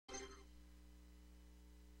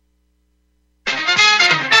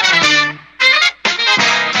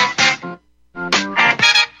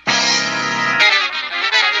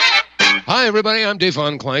Hi, everybody. I'm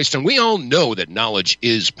vonKleist, and we all know that knowledge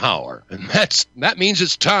is power, and that means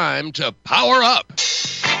it's time to power up.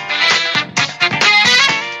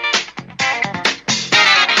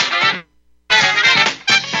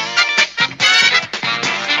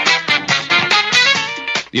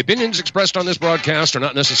 The opinions expressed on this broadcast are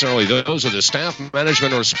not necessarily those of the staff,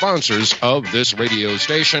 management, or sponsors of this radio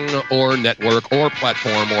station or network or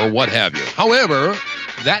platform or what have you. However,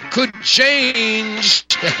 that could change.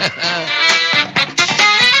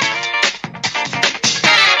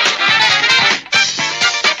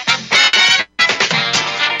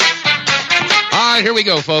 Here we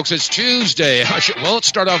go, folks. It's Tuesday. Well, let's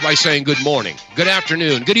start off by saying good morning, good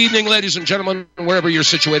afternoon, good evening, ladies and gentlemen, wherever you're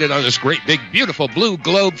situated on this great, big, beautiful blue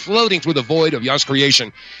globe floating through the void of Yah's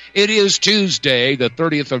creation. It is Tuesday, the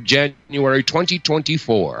 30th of January,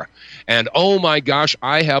 2024. And, oh, my gosh,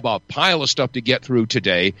 I have a pile of stuff to get through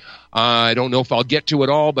today. I don't know if I'll get to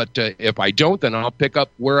it all, but if I don't, then I'll pick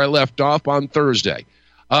up where I left off on Thursday.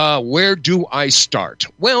 Where do I start?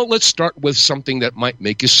 Well, let's start with something that might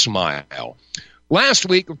make you smile. Last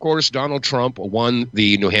week, of course, Donald Trump won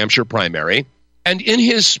the New Hampshire primary, and in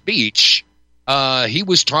his speech, he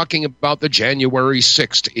was talking about the January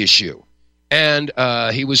 6th issue. And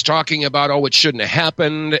he was talking about, it shouldn't have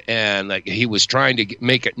happened, and he was trying to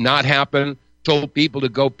make it not happen, told people to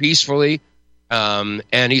go peacefully. And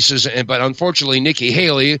he says, but unfortunately, Nikki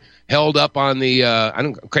Haley held up on the,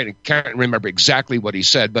 can't remember exactly what he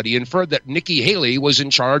said, but he inferred that Nikki Haley was in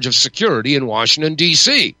charge of security in Washington,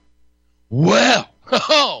 D.C., Well,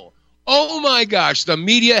 oh my gosh, the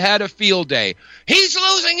media had a field day. He's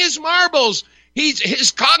losing his marbles.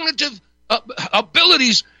 His cognitive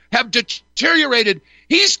abilities have deteriorated.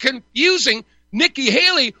 He's confusing Nikki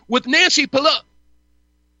Haley with Nancy Pelosi.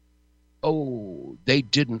 Oh, they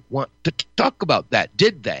didn't want to talk about that,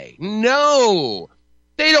 did they? No.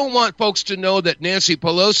 They don't want folks to know that Nancy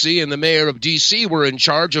Pelosi and the mayor of D.C. were in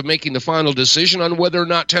charge of making the final decision on whether or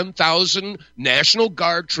not 10,000 National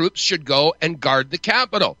Guard troops should go and guard the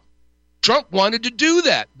Capitol. Trump wanted to do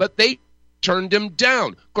that, but they turned him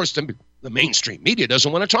down. Of course, the mainstream media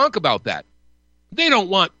doesn't want to talk about that. They don't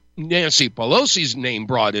want Nancy Pelosi's name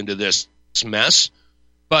brought into this mess.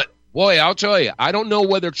 But, boy, I'll tell you, I don't know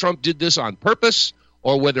whether Trump did this on purpose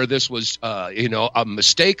or whether this was, a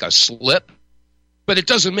mistake, a slip. But it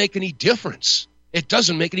doesn't make any difference. It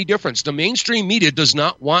doesn't make any difference. The mainstream media does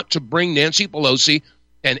not want to bring Nancy Pelosi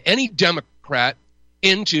and any Democrat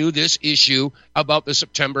into this issue about the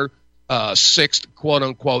September 6th,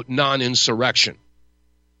 quote-unquote, non-insurrection.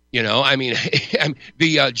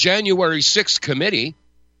 The January 6th committee,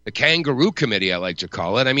 the kangaroo committee I like to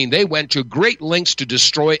call it, they went to great lengths to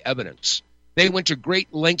destroy evidence. They went to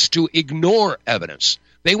great lengths to ignore evidence.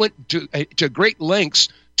 They went to great lengths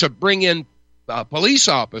to bring in police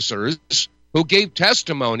officers who gave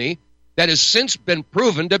testimony that has since been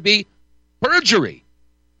proven to be perjury.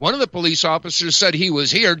 One of the police officers said he was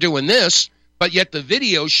here doing this, but yet the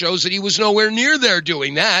video shows that he was nowhere near there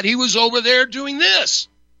doing that. He was over there doing this.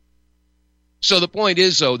 So the point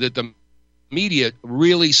is, though, that the media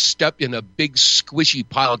really stepped in a big squishy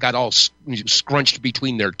pile, got all scrunched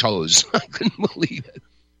between their toes. I couldn't believe it.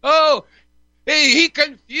 Oh, hey, he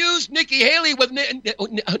confused Nikki Haley with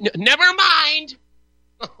never mind.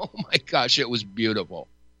 Oh my gosh, it was beautiful.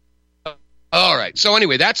 All right. So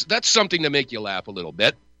anyway, that's something to make you laugh a little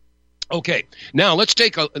bit. Okay. Now let's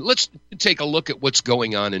take a look at what's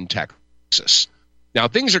going on in Texas. Now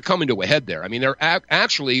things are coming to a head there. They're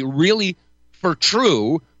actually really for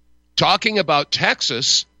true talking about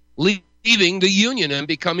Texas leaving the union and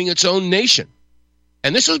becoming its own nation.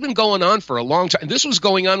 And this has been going on for a long time. This was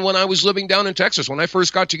going on when I was living down in Texas. When I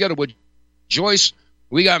first got together with Joyce,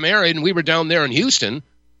 we got married and we were down there in Houston.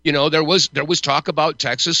 There was talk about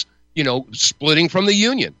Texas, splitting from the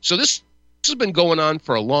union. So this has been going on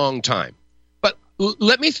for a long time. But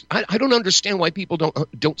I don't understand why people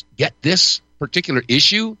don't get this particular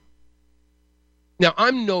issue. Now,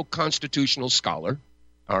 I'm no constitutional scholar,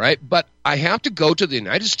 all right, but I have to go to the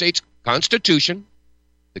United States Constitution.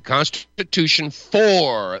 The Constitution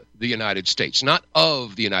for the United States, not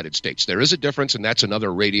of the United States. There is a difference, and that's another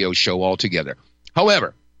radio show altogether.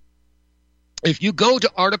 However, if you go to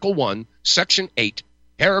Article 1, Section 8,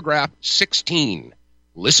 Paragraph 16,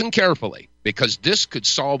 listen carefully, because this could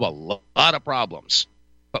solve a lot of problems.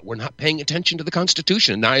 But we're not paying attention to the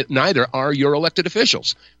Constitution. Neither are your elected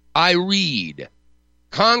officials. I read,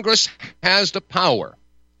 Congress has the power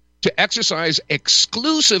to exercise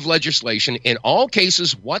exclusive legislation in all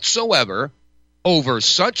cases whatsoever over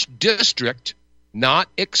such district not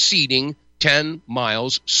exceeding 10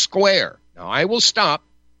 miles square. Now, I will stop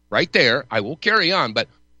right there. I will carry on, but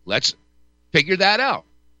let's Figure that out.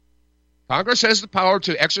 Congress has the power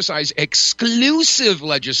to exercise exclusive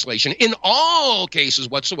legislation in all cases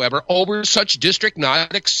whatsoever over such district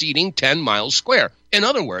not exceeding 10 miles square. In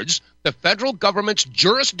other words, the federal government's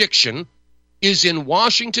jurisdiction is in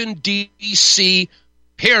Washington, D.C.,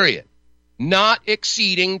 period. Not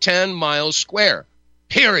exceeding 10 miles square,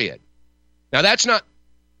 period. Now, that's not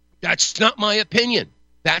my opinion.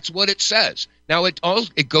 That's what it says. Now,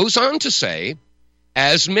 it goes on to say,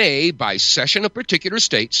 as may by cession of particular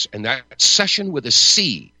states, and that cession with a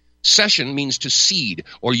C. Cession means to cede,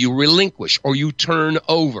 or you relinquish, or you turn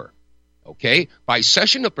over. Okay? By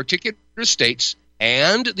cession of particular states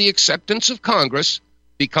and the acceptance of Congress,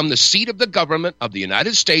 become the seat of the government of the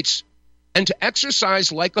United States, and to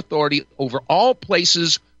exercise like authority over all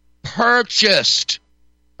places purchased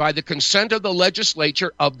by the consent of the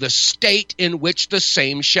legislature of the state in which the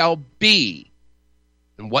same shall be.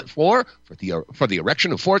 And what for? For the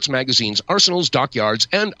erection of forts, magazines, arsenals, dockyards,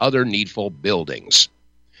 and other needful buildings.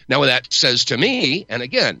 Now, what that says to me, and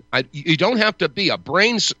again, you don't have to be a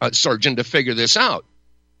brain surgeon to figure this out.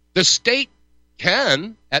 The state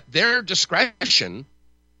can, at their discretion,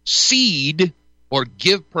 cede or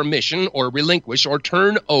give permission or relinquish or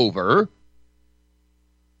turn over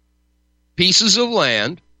pieces of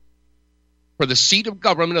land for the seat of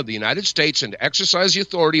government of the United States and to exercise the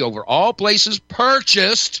authority over all places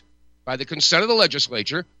purchased by the consent of the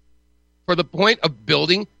legislature for the point of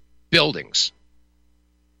building buildings,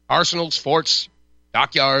 arsenals, forts,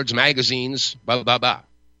 dockyards, magazines, blah, blah, blah.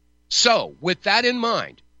 So, with that in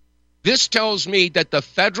mind, this tells me that the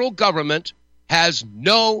federal government has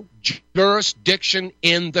no jurisdiction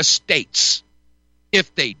in the states.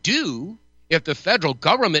 If they do, if the federal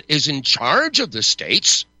government is in charge of the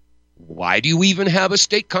states, why do you even have a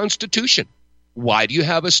state constitution? Why do you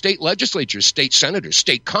have a state legislature, state senators,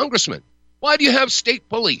 state congressmen? Why do you have state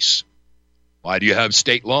police? Why do you have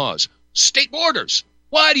state laws, state borders?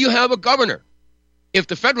 Why do you have a governor? If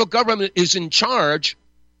the federal government is in charge,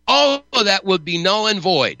 all of that would be null and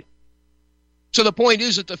void. So the point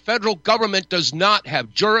is that the federal government does not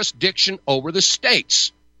have jurisdiction over the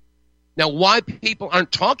states. Now, why people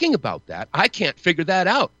aren't talking about that, I can't figure that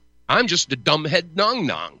out. I'm just a dumbhead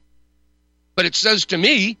nong-nong. But it says to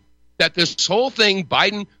me that this whole thing,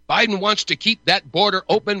 Biden wants to keep that border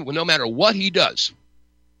open no matter what he does.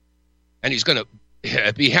 And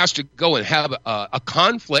he has to go and have a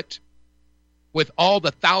conflict with all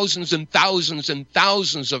the thousands and thousands and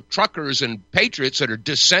thousands of truckers and patriots that are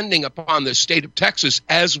descending upon the state of Texas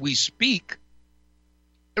as we speak.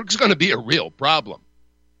 It's going to be a real problem.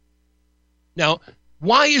 Now,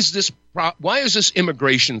 why is this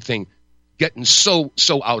immigration thing getting so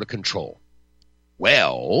out of control?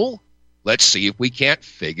 Well, let's see if we can't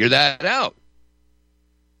figure that out.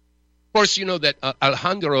 Of course, you know that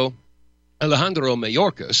Alejandro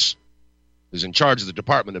Mayorkas, who's in charge of the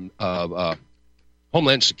Department of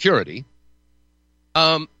Homeland Security,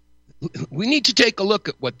 we need to take a look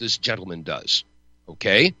at what this gentleman does,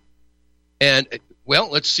 okay? And,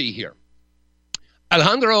 well, let's see here.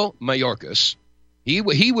 Alejandro Mayorkas, he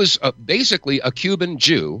was basically a Cuban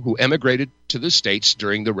Jew who emigrated to the States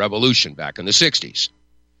during the Revolution back in the 60s.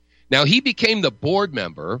 Now, he became the board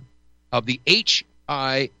member of the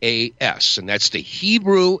HIAS, and that's the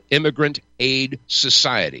Hebrew Immigrant Aid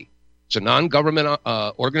Society. It's a non-government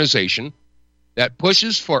organization that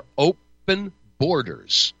pushes for open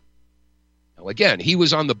borders. Now, again, he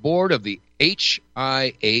was on the board of the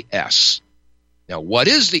HIAS. Now, what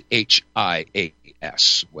is the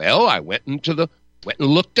HIAS? Well, I went and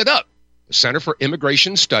looked it up. The Center for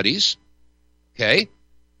Immigration Studies. Okay,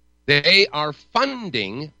 they are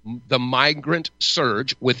funding the migrant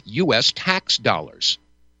surge with U.S. tax dollars.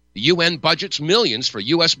 The UN budgets millions for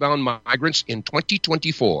U.S.-bound migrants in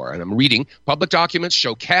 2024. And I'm reading, public documents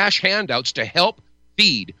show cash handouts to help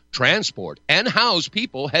feed, transport, and house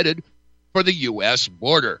people headed for the U.S.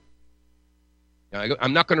 border. Now,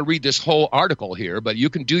 I'm not going to read this whole article here, but you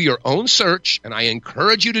can do your own search, and I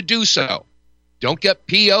encourage you to do so. Don't get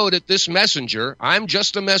PO'd at this messenger. I'm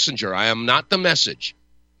just a messenger. I am not the message.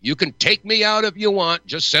 You can take me out if you want.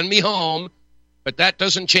 Just send me home. But that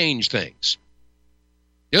doesn't change things.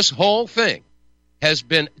 This whole thing has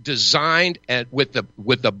been designed with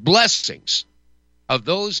the blessings of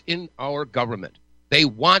those in our government. They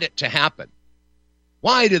want it to happen.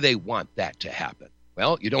 Why do they want that to happen?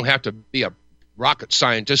 Well, you don't have to be a rocket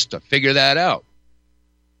scientist to figure that out.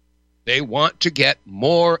 They want to get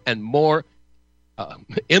more and more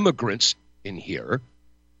immigrants in here.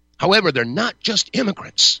 However, they're not just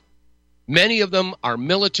immigrants. Many of them are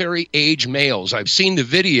military-age males. I've seen the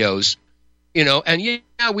videos, and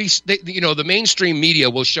the mainstream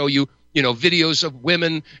media will show you videos of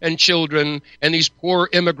women and children, and these poor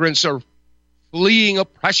immigrants are fleeing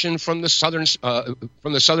oppression from the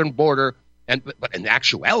southern border. But in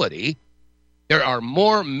actuality, there are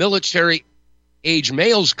more military-age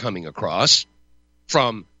males coming across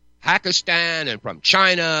from Pakistan and from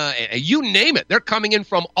China, and you name it. They're coming in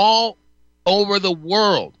from all over the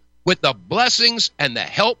world with the blessings and the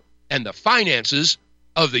help and the finances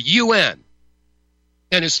of the UN.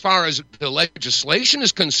 And as far as the legislation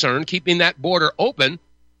is concerned, keeping that border open,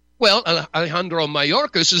 well, Alejandro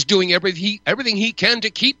Mayorkas is doing everything he can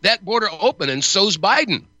to keep that border open, and so's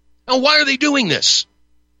Biden. Now, why are they doing this?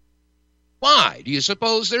 Why do you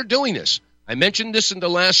suppose they're doing this? I mentioned this in the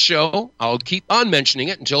last show. I'll keep on mentioning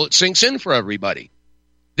it until it sinks in for everybody.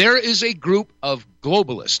 There is a group of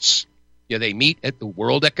globalists. Yeah, they meet at the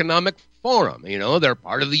World Economic Forum. They're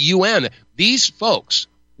part of the UN. These folks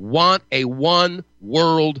want a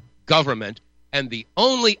one-world government, and the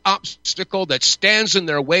only obstacle that stands in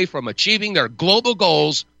their way from achieving their global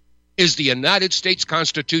goals is the United States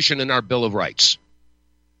Constitution and our Bill of Rights.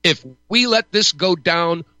 If we let this go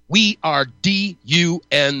down, we are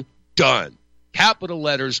D-U-N done. Capital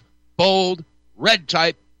letters, bold, red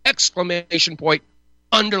type, exclamation point,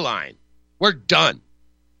 underline. We're done.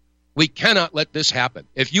 We cannot let this happen.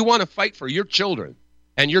 If you want to fight for your children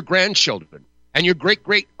and your grandchildren and your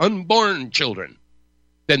great-great unborn children,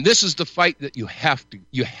 then this is the fight that you have to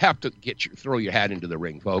throw your hat into the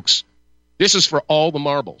ring, folks. This is for all the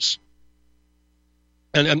marbles.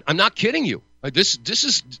 And I'm not kidding you. This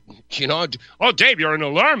is, oh, Dave, you're an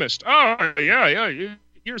alarmist. Oh, yeah,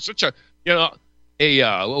 you're such a,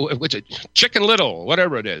 what's it, Chicken Little,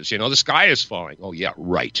 whatever it is. The sky is falling. Oh, yeah,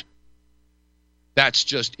 right. That's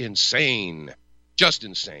just insane. Just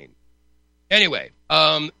insane. Anyway,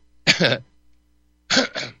 get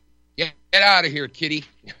out of here, kitty.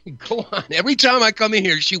 Go on. Every time I come in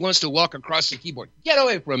here, she wants to walk across the keyboard. Get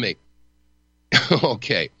away from me.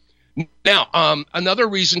 Okay. Now, another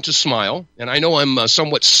reason to smile, and I know I'm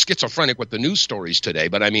somewhat schizophrenic with the news stories today,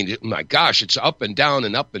 but I mean, my gosh, it's up and down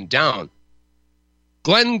and up and down.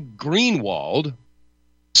 Glenn Greenwald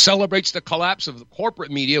celebrates the collapse of the corporate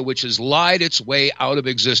media, which has lied its way out of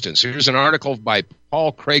existence. Here's an article by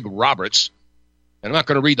Paul Craig Roberts, and I'm not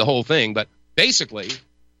going to read the whole thing, but basically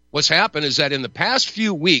what's happened is that in the past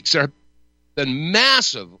few weeks, there have been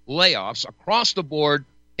massive layoffs across the board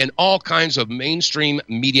in all kinds of mainstream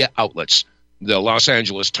media outlets. The Los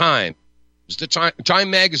Angeles Times, the Time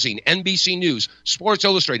Magazine, NBC News, Sports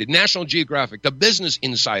Illustrated, National Geographic, The Business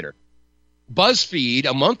Insider. BuzzFeed,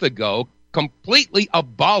 a month ago, completely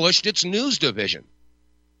abolished its news division.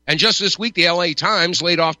 And just this week, the LA Times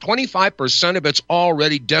laid off 25% of its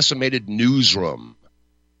already decimated newsroom.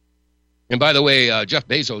 And by the way, Jeff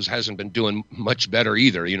Bezos hasn't been doing much better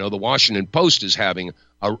either. The Washington Post is having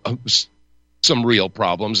some real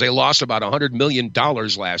problems. They lost about $100 million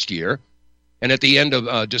last year. And at the end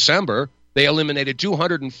of December, they eliminated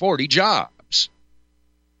 240 jobs.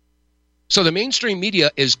 So the mainstream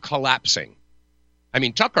media is collapsing. I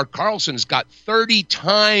mean, Tucker Carlson's got 30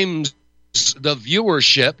 times the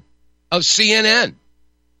viewership of CNN.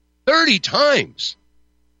 30 times.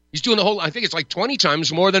 He's doing I think it's like 20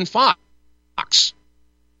 times more than Fox.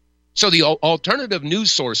 So the alternative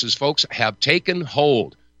news sources, folks, have taken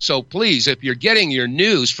hold. So please, if you're getting your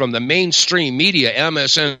news from the mainstream media,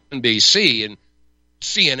 MSNBC and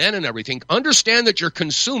CNN and everything, understand that you're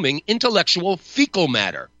consuming intellectual fecal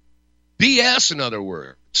matter. BS, in other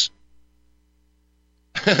words.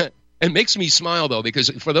 It makes me smile, though, because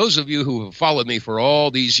for those of you who have followed me for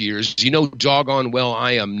all these years, you know doggone well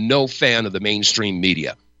I am no fan of the mainstream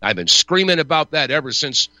media. I've been screaming about that ever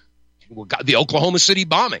since the Oklahoma City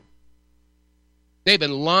bombing. They've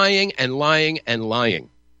been lying and lying and lying.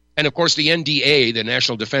 And, of course, the NDA, the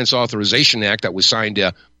National Defense Authorization Act that was signed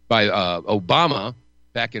by Obama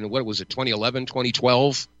back in, 2011,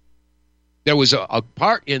 2012? There was a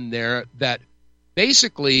part in there that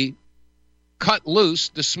basically cut loose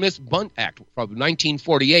the Smith-Bunt Act from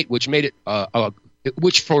 1948, which made it,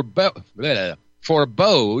 which forbode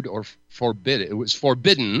or forbid, it was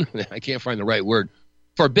forbidden, I can't find the right word,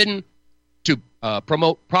 forbidden to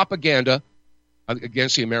promote propaganda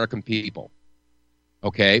against the American people.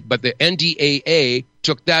 Okay, but the NDAA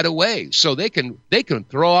took that away, so they can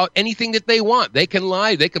throw out anything that they want. They can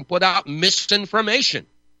lie. They can put out misinformation.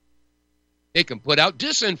 They can put out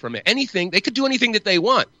disinformation. Anything. They could do anything that they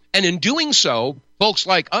want. And in doing so, folks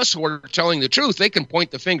like us who are telling the truth, they can point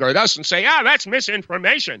the finger at us and say, that's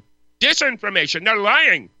misinformation, disinformation. They're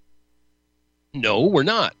lying. No, we're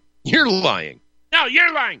not. You're lying. No,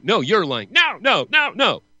 you're lying. No, you're lying.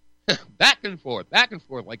 No. Back and forth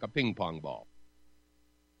like a ping pong ball.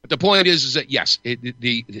 But the point is that, yes,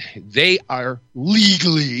 they are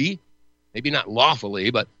legally, maybe not lawfully,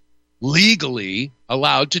 but legally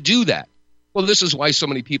allowed to do that. Well, this is why so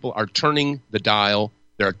many people are turning the dial.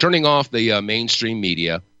 They're turning off the mainstream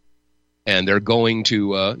media, and they're going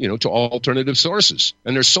to, to alternative sources.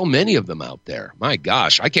 And there's so many of them out there. My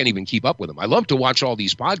gosh, I can't even keep up with them. I love to watch all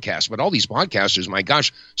these podcasts, but all these podcasters, my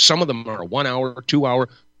gosh, some of them are 1 hour, 2 hour,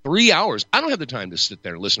 3 hours. I don't have the time to sit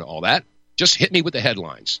there and listen to all that. Just hit me with the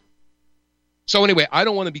headlines. So anyway, I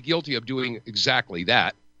don't want to be guilty of doing exactly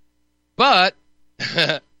that. But,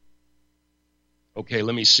 okay,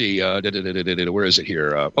 let me see. Where is it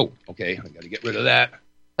here? Okay, I got to get rid of that.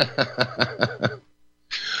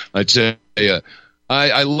 I tell you,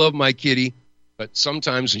 I love my kitty, but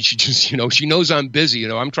sometimes she just, she knows I'm busy.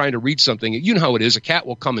 I'm trying to read something. You know how it is. A cat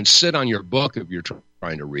will come and sit on your book if you're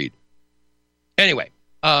trying to read. Anyway,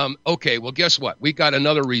 okay, well, guess what? We got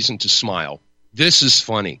another reason to smile. This is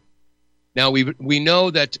funny. Now, we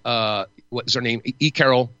know that, what's her name? E.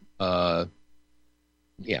 Carroll. What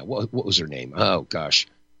was her name? Oh, gosh.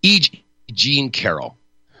 Jean Carroll.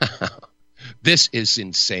 This is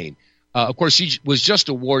insane. Of course, she was just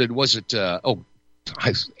awarded, was it,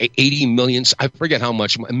 80 million, I forget how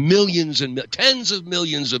much, millions and tens of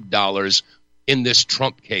millions of dollars in this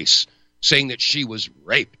Trump case, saying that she was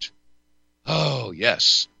raped. Oh,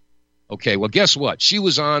 yes. Okay, well, guess what? She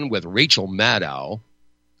was on with Rachel Maddow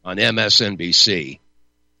on MSNBC.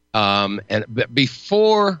 And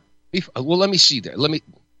before, well, let me see there.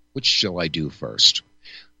 Which shall I do first?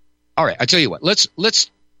 All right, I tell you what. Let's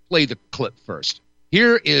play the clip first.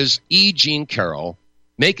 Here is E. Jean Carroll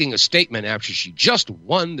making a statement after she just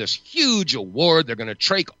won this huge award. They're going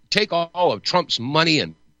to take all of Trump's money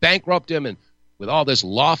and bankrupt him, and with all this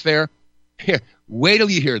lawfare. Here, wait till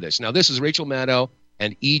you hear this. Now, this is Rachel Maddow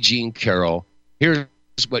and E. Jean Carroll. Here's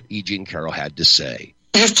what E. Jean Carroll had to say.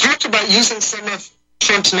 You've talked about using some of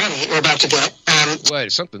Trump's money you're about to get.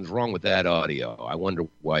 Wait, something's wrong with that audio. I wonder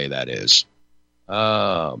why that is.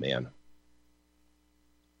 Oh, man.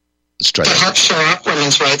 Let's try that. To help show up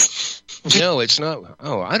women's rights. No, it's not.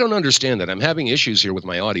 Oh, I don't understand that. I'm having issues here with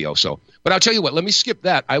my audio. But I'll tell you what. Let me skip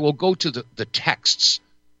that. I will go to the texts.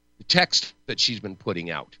 The text that she's been putting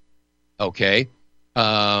out. Okay,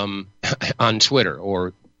 on Twitter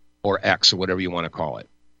or X or whatever you want to call it.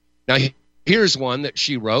 Now, here's one that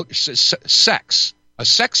she wrote. It says, sex. A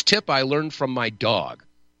sex tip I learned from my dog.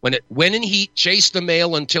 When in heat, chase the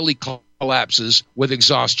male until he collapses with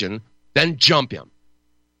exhaustion, then jump him.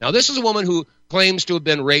 Now, this is a woman who claims to have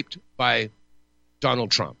been raped by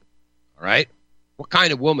Donald Trump. All right? What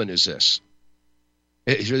kind of woman is this?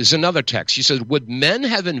 There's another text. She says, would men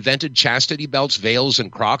have invented chastity belts, veils,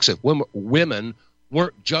 and Crocs if women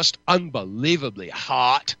weren't just unbelievably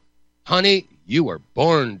hot? Honey, you were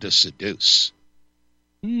born to seduce.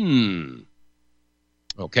 Okay,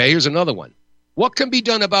 here's another one. What can be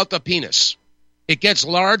done about the penis? It gets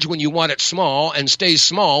large when you want it small and stays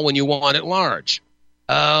small when you want it large.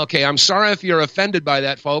 Okay, I'm sorry if you're offended by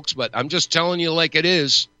that, folks, but I'm just telling you like it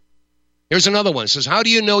is. Here's another one. It says, how do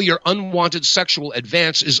you know your unwanted sexual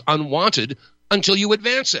advance is unwanted until you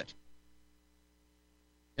advance it?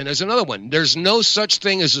 And there's another one. There's no such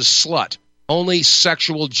thing as a slut, only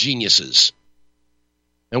sexual geniuses.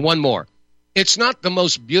 And one more. It's not the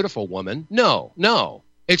most beautiful woman. No.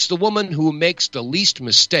 It's the woman who makes the least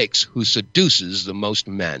mistakes who seduces the most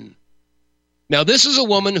men. Now, this is a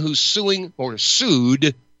woman who's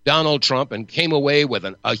sued Donald Trump and came away with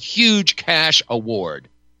a huge cash award.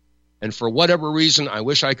 And for whatever reason, I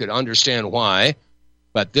wish I could understand why,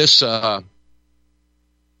 but this just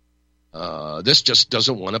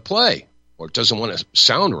doesn't want to play, or it doesn't want to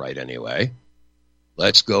sound right anyway.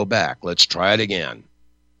 Let's go back. Let's try it again.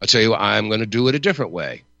 I'll tell you what, I'm going to do it a different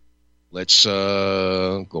way. Let's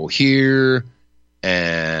go here,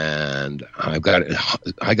 and I got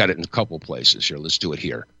it in a couple places here. Let's do it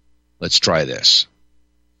here. Let's try this.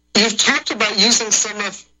 You've talked about using some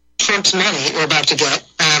of Trump's money you're about to get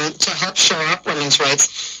to help show up women's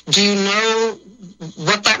rights. Do you know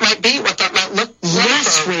what that might be, what that might look like?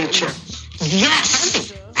 Yes, Rachel.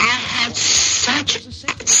 Yes. I had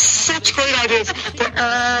such great ideas for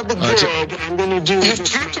all the good I'm going to do. You've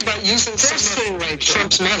talked about using some of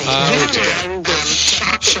Trump's money to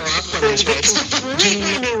help show up women's rights.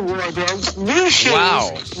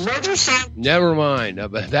 Wow. Never mind.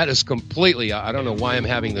 That is completely, I don't know why I'm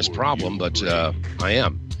having this problem, but I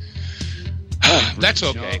am. That's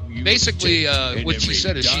okay. Basically, what she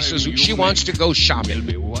said is she says she wants to go shopping.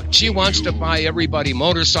 She wants to buy everybody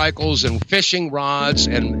motorcycles and fishing rods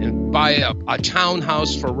and buy a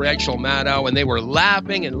townhouse for Rachel Maddow. And they were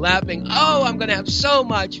laughing and laughing. Oh, I'm going to have so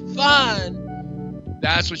much fun.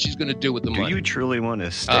 That's what she's going to do with the money. Do you truly want to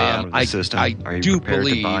stay out of the system? Are you prepared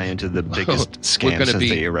to buy into the biggest scam since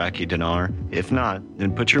the Iraqi dinar? If not,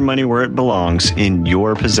 then put your money where it belongs, in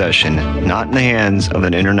your possession, not in the hands of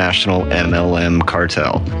an international MLM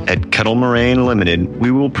cartel. At Kettle Moraine Limited, we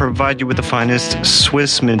will provide you with the finest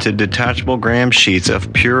Swiss-minted detachable gram sheets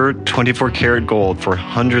of pure 24-karat gold for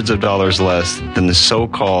hundreds of dollars less than the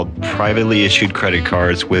so-called privately issued credit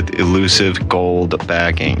cards with elusive gold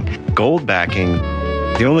backing. Gold backing?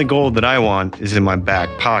 The only gold that I want is in my back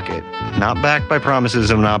pocket, not backed by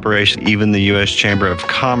promises of an operation even the U.S. Chamber of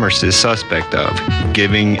Commerce is suspect of,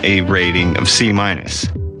 giving a rating of C-.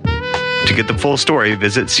 To get the full story,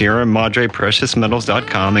 visit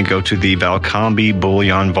SierraMadrePreciousMetals.com and go to the Valcambi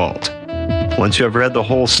Bullion Vault. Once you have read the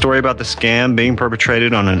whole story about the scam being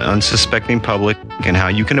perpetrated on an unsuspecting public and how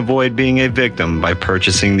you can avoid being a victim by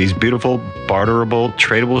purchasing these beautiful, barterable,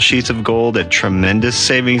 tradable sheets of gold at tremendous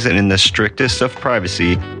savings and in the strictest of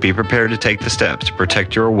privacy, be prepared to take the steps to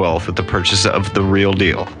protect your wealth with the purchase of the real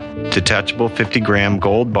deal. Detachable 50-gram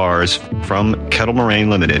gold bars from Kettle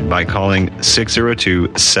Moraine Limited by calling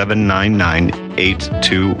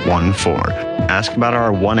 602-799-8214. Ask about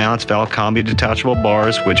our 1-ounce Valcambi detachable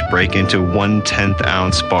bars, which break into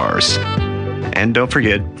 1/10-ounce bars. And don't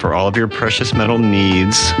forget, for all of your precious metal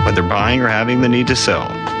needs, whether buying or having the need to sell,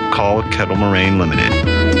 call Kettle Moraine Limited.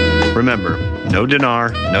 Remember, no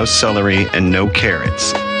dinar, no celery, and no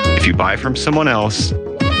carrots. If you buy from someone else,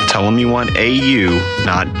 tell them you want AU,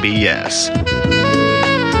 not BS.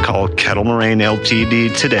 Call Kettle Moraine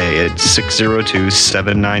Ltd. today at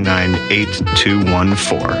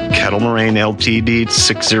 602-799-8214. Kettle Moraine Ltd.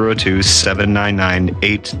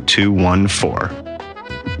 602-799-8214.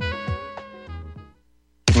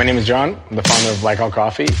 My name is John. I'm the founder of Blackout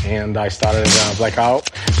Coffee, and I started Blackout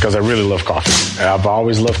because I really love coffee. I've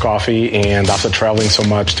always loved coffee, and after traveling so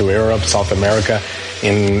much to Europe, South America,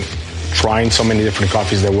 and trying so many different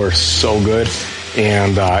coffees that were so good,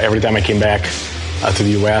 and every time I came back to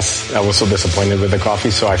the U.S., I was so disappointed with the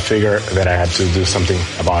coffee, so I figured that I had to do something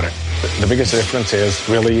about it. The biggest difference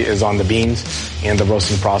is on the beans and the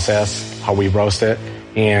roasting process, how we roast it,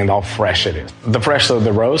 and how fresh it is. The fresher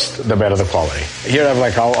the roast, the better the quality. Here I have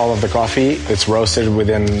like all of the coffee. It's roasted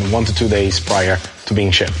within 1 to 2 days prior to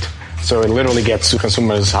being shipped. So it literally gets to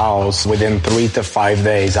consumers' house within 3 to 5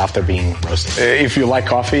 days after being roasted. If you like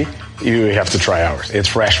coffee, you have to try ours. It's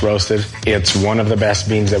fresh roasted. It's one of the best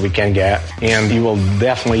beans that we can get, and you will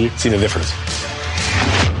definitely see the difference.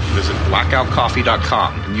 Visit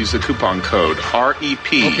blackoutcoffee.com and use the coupon code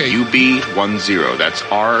REPUB10. That's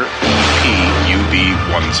REPUB10.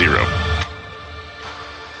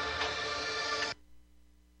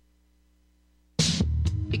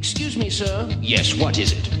 Excuse me, sir. Yes, what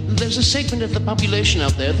is it? There's a segment of the population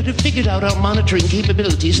out there that have figured out our monitoring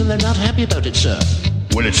capabilities, and they're not happy about it, sir.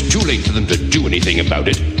 Well, it's too late for them to do anything about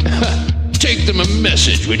it. Take them a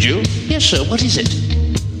message, would you? Yes, sir. What is it?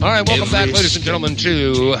 All right, welcome back, ladies and gentlemen,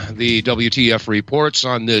 to the WTF Reports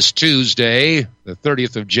on this Tuesday, the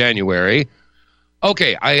 30th of January.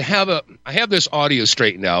 Okay, I have this audio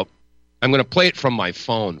straightened out. I'm going to play it from my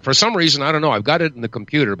phone. For some reason, I don't know. I've got it in the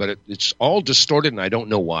computer, but it's all distorted, and I don't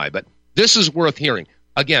know why. But this is worth hearing.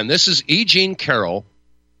 Again, this is E. Jean Carroll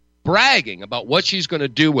bragging about what she's going to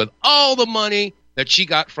do with all the money that she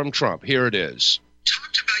got from Trump. Here it is.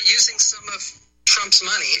 Talked about using some of Trump's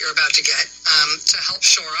money you're about to get to help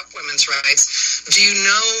shore up women's rights. Do you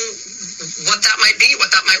know what that might be,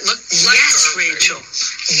 what that might look like? Yes, Rachel.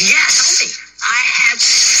 Yes. I had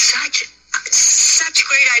such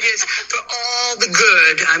great ideas for all the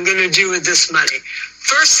good I'm going to do with this money.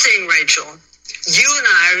 First thing, Rachel, you and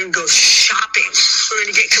I are going to go shopping. We're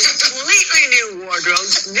going to get completely new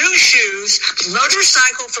wardrobes, new shoes,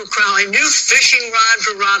 motorcycle for Crowley, new fishing rod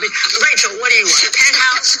for Robbie. Rachel, what do you want?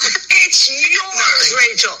 Penthouse? It's yours,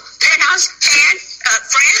 Rachel. Penthouse and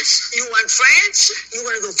France? You want France? You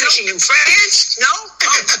want to go fishing in France? No? Oh.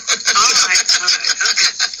 All right. Okay.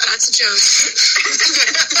 That's a joke.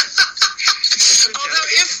 Although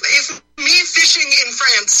if me fishing in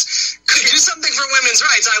France could do something for women's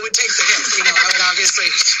rights, I would take the hit. You know, I would obviously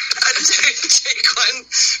take one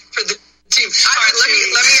for the team. All right, let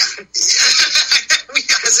me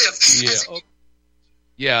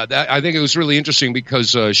Yeah, I think it was really interesting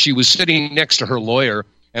because she was sitting next to her lawyer,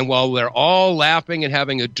 and while they're all laughing and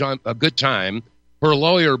having a good time, her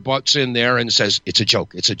lawyer butts in there and says, "It's a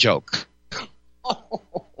joke. It's a joke."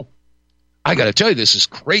 I got to tell you, this is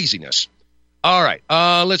craziness. All right,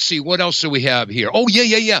 let's see. What else do we have here? Oh,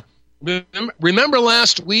 yeah. Remember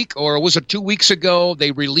last week, or was it 2 weeks ago,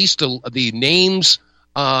 they released the names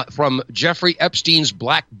from Jeffrey Epstein's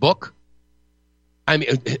black book? I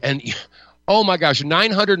mean, and Oh, my gosh,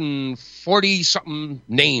 940-something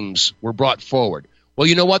names were brought forward. Well,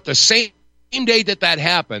 you know what? The same day that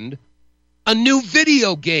happened, a new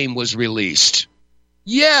video game was released.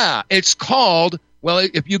 Yeah, it's called, well,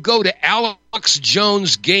 if you go to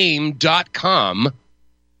alexjonesgame.com,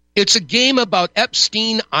 it's a game about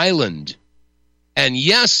Epstein Island. And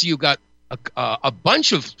yes, you got a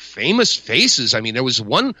bunch of famous faces. I mean, there was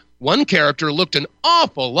one character looked an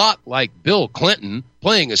awful lot like Bill Clinton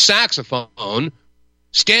playing a saxophone,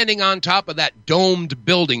 standing on top of that domed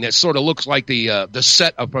building that sort of looks like the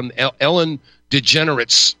set from Ellen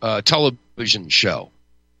DeGeneres' television show.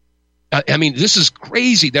 I mean, this is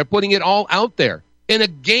crazy. They're putting it all out there in a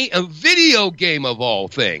video game of all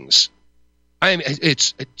things. I mean,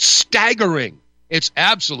 it's staggering. It's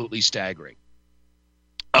absolutely staggering.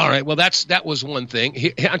 All right, well, that was one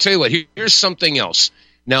thing. I'll tell you what. Here's something else.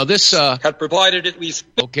 Now, this had provided at least.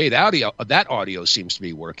 Okay, that audio seems to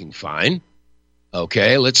be working fine.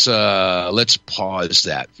 Okay, let's pause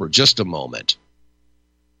that for just a moment.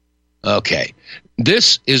 Okay,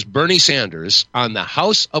 this is Bernie Sanders on the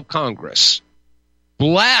House of Congress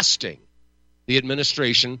blasting the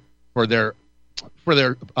administration for their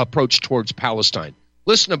approach towards Palestine.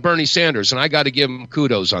 Listen to Bernie Sanders, and I got to give him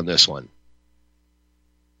kudos on this one.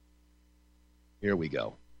 Here we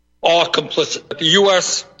go. Are complicit. The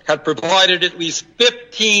U.S. had provided at least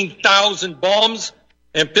 15,000 bombs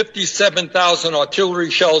and 57,000 artillery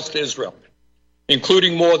shells to Israel,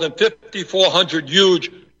 including more than 5,400 huge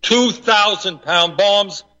 2,000-pound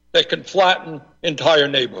bombs that can flatten entire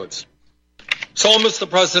neighborhoods. So, Mr.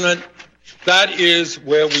 President, that is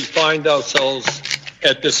where we find ourselves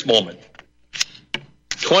at this moment.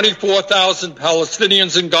 24,000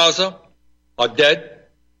 Palestinians in Gaza are dead.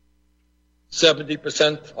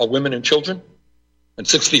 70% are women and children, and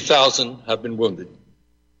 60,000 have been wounded.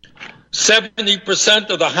 70%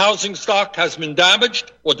 of the housing stock has been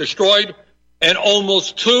damaged or destroyed, and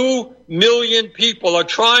almost 2 million people are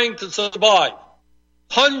trying to survive.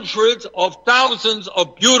 Hundreds of thousands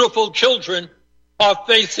of beautiful children are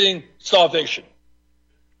facing starvation.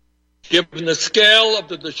 Given the scale of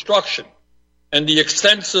the destruction and the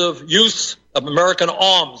extensive use of American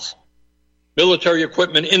arms, military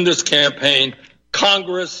equipment in this campaign,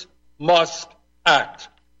 Congress must act.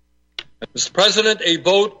 Mr. President, a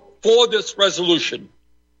vote for this resolution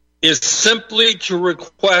is simply to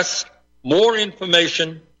request more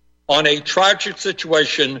information on a tragic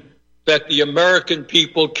situation that the American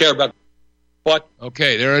people care about. But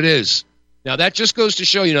okay, there it is. Now that just goes to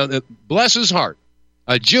show, that bless his heart,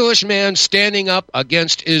 a Jewish man standing up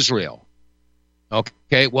against Israel.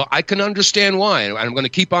 Okay, well, I can understand why. And I'm going to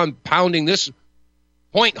keep on pounding this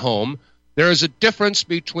point home. There is a difference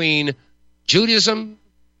between Judaism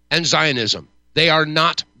and Zionism. They are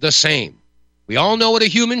not the same. We all know what a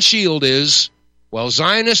human shield is. Well,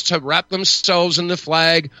 Zionists have wrapped themselves in the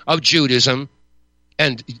flag of Judaism.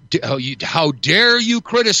 And how dare you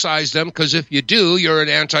criticize them? Because if you do, you're an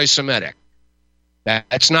anti-Semitic.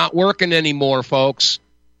 That's not working anymore, folks.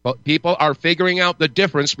 But people are figuring out the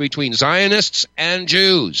difference between Zionists and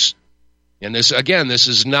Jews. And this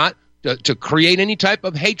is not to create any type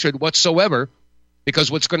of hatred whatsoever, because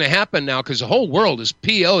what's going to happen now, because the whole world is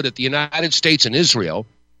PO'd at the United States and Israel.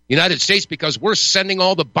 United States, because we're sending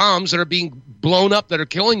all the bombs that are being blown up that are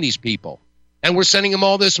killing these people. And we're sending them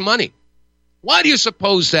all this money. Why do you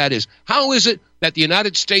suppose that is? How is it that the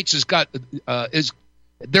United States has got,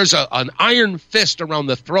 there's an iron fist around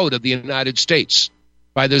the throat of the United States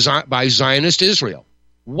by Zionist Israel?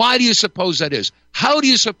 Why do you suppose that is? How do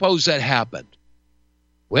you suppose that happened?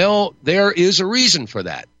 Well, there is a reason for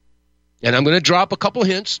that. And I'm going to drop a couple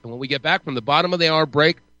hints. And when we get back from the bottom of the hour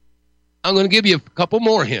break, I'm going to give you a couple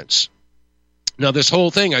more hints. Now, this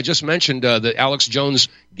whole thing, I just mentioned the Alex Jones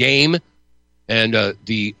game and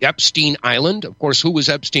the Epstein Island. Of course, who was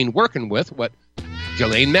Epstein working with?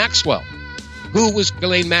 Ghislaine Maxwell. Who was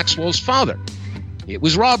Ghislaine Maxwell's father? It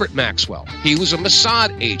was Robert Maxwell. He was a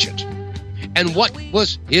Mossad agent. And what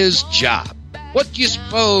was his job? What do you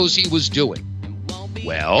suppose he was doing?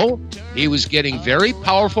 Well, he was getting very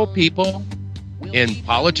powerful people in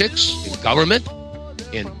politics, in government,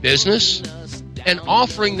 in business, and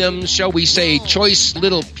offering them, shall we say, choice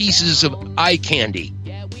little pieces of eye candy,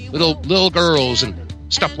 little girls and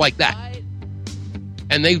stuff like that.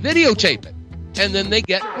 And they videotape it, and then they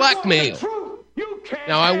get blackmailed.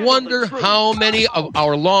 Now, I wonder how many of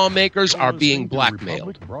our lawmakers are being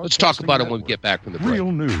blackmailed. Let's talk about it when we get back from the break.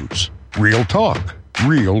 Real news, real talk,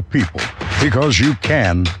 real people, because you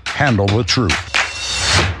can handle the truth.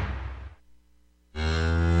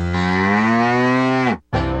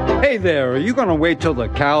 Hey there, are you going to wait till the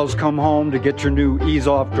cows come home to get your new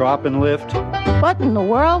ease-off drop-in lift? What in the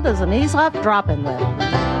world is an ease-off drop-in lift?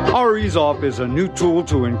 Our ease-off is a new tool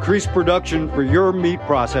to increase production for your meat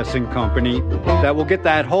processing company that will get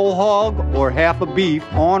that whole hog or half a beef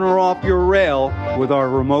on or off your rail with our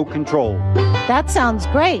remote control. That sounds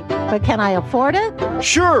great, but can I afford it?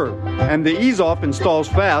 Sure, and the ease-off installs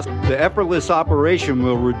fast. The effortless operation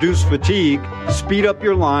will reduce fatigue, speed up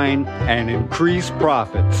your line, and increase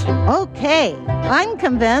profits. Okay, I'm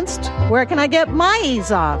convinced. Where can I get my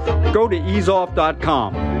ease-off? Go to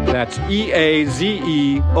easeoff.com. That's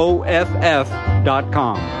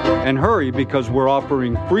EAZEOFF.com. And hurry because we're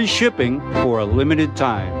offering free shipping for a limited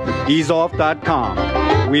time.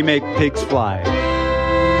 Easeoff.com. We make pigs fly.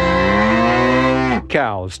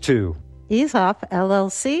 Cows, too. Easeoff,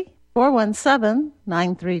 LLC,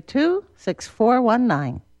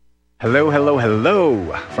 417-932-6419. Hello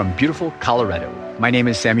from beautiful Colorado. My name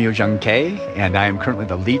is Samuel Jung Kei, and I am currently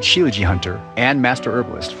the lead Shilajit hunter and master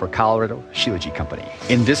herbalist for Colorado Shilajit Company.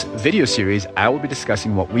 In this video series, I will be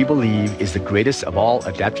discussing what we believe is the greatest of all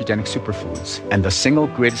adaptogenic superfoods and the single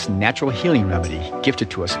greatest natural healing remedy gifted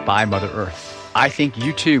to us by Mother Earth. I think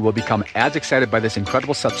you too will become as excited by this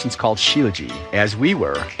incredible substance called Shilajit as we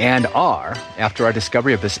were and are after our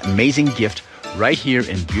discovery of this amazing gift right here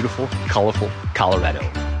in beautiful, colorful Colorado.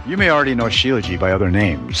 You may already know Shilajit by other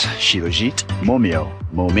names: Shilajit, Momio,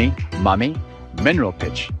 Momi, Mami, Mineral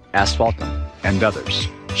Pitch, Asphaltum, and others.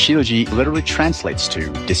 Shilajit literally translates to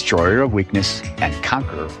destroyer of weakness and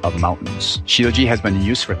conqueror of mountains. Shilajit has been in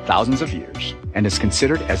use for thousands of years and is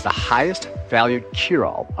considered as the highest valued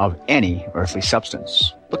cure-all of any earthly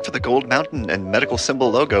substance. Look for the gold mountain and medical symbol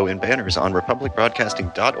logo in banners on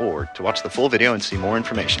republicbroadcasting.org to watch the full video and see more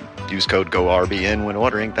information. Use code GORBN when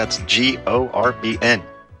ordering. That's GORBN.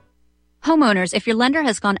 Homeowners, if your lender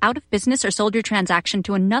has gone out of business or sold your transaction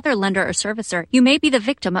to another lender or servicer, you may be the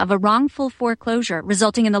victim of a wrongful foreclosure,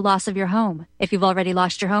 resulting in the loss of your home. If you've already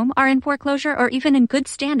lost your home, are in foreclosure, or even in good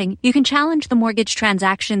standing, you can challenge the mortgage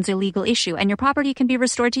transaction's illegal issue, and your property can be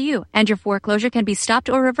restored to you, and your foreclosure can be stopped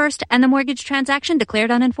or reversed, and the mortgage transaction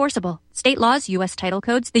declared unenforceable. State laws, U.S. title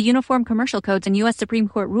codes, the Uniform Commercial Codes, and U.S. Supreme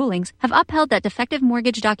Court rulings have upheld that defective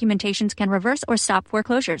mortgage documentations can reverse or stop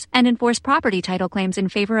foreclosures and enforce property title claims in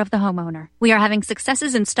favor of the homeowner. We are having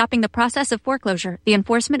successes in stopping the process of foreclosure, the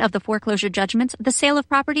enforcement of the foreclosure judgments, the sale of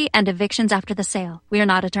property, and evictions after the sale. We are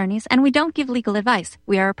not attorneys, and we don't give legal advice.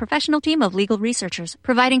 We are a professional team of legal researchers,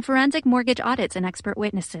 providing forensic mortgage audits and expert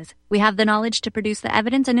witnesses. We have the knowledge to produce the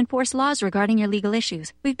evidence and enforce laws regarding your legal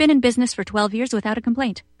issues. We've been in business for 12 years without a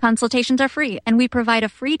complaint. Consultations are free, and we provide a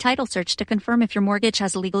free title search to confirm if your mortgage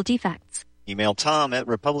has legal defects. Email Tom at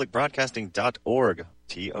republicbroadcasting.org.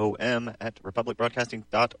 TOM at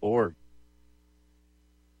republicbroadcasting.org.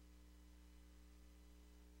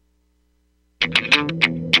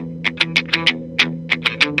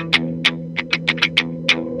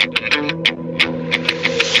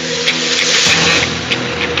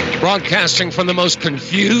 Broadcasting from the most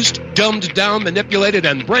confused, dumbed down, manipulated,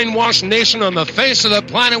 and brainwashed nation on the face of the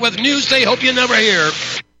planet with news they hope you never hear.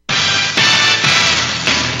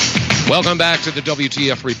 Welcome back to the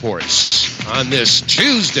WTF Reports on this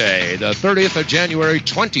Tuesday, the 30th of January,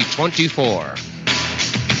 2024.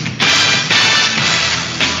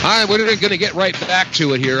 All right, we're going to get right back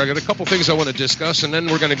to it here. I got a couple things I want to discuss, and then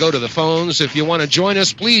we're going to go to the phones. If you want to join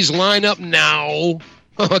us, please line up now.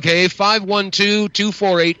 Okay,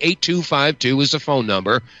 512-248-8252 is the phone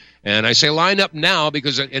number. And I say line up now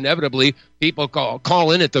because inevitably people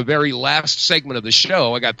call in at the very last segment of the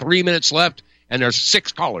show. I got 3 minutes left, and there's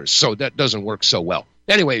 6 callers, so that doesn't work so well.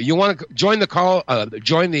 Anyway, you want to join the call,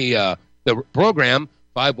 join the program,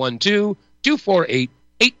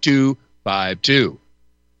 512-248-8252.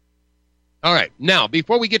 All right, now,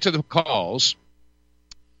 before we get to the calls,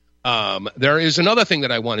 there is another thing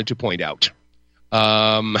that I wanted to point out.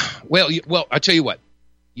 Well, I'll tell you what.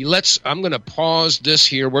 I'm going to pause this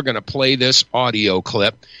here. We're going to play this audio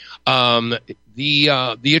clip.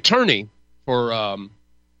 The attorney for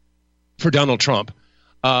Donald Trump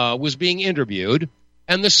was being interviewed,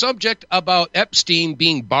 and the subject about Epstein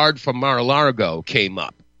being barred from Mar-a-Lago came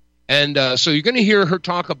up. And so you're going to hear her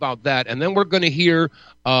talk about that, and then we're going to hear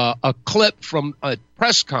a clip from a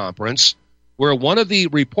press conference where one of the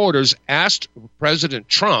reporters asked President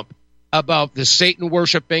Trump about the Satan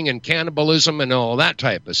worshiping and cannibalism and all that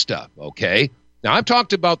type of stuff, okay? Now, I've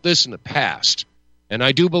talked about this in the past, and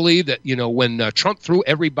I do believe that, when Trump threw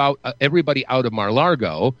everybody out of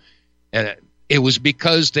Mar-a-Lago, and it was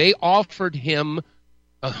because they offered him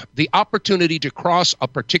the opportunity to cross a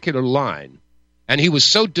particular line, and he was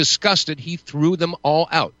so disgusted he threw them all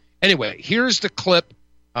out. Anyway, here's the clip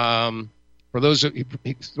For those of you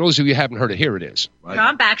who haven't heard it, here it is. Right.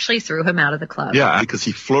 Trump actually threw him out of the club. Yeah, because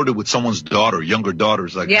he flirted with someone's daughter, younger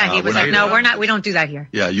daughters. Like, yeah, he was like, "No, we're not. We don't do that here."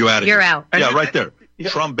 Yeah, you're out. You're out. Yeah, right there.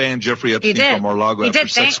 Trump banned Jeffrey Epstein from Mar-a-Lago after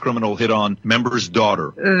sex criminal hit on member's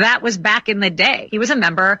daughter. That was back in the day. He was a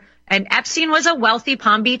member, and Epstein was a wealthy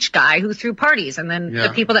Palm Beach guy who threw parties. And then the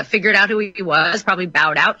people that figured out who he was probably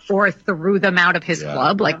bowed out or threw them out of his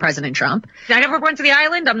club, like President Trump. I never went to the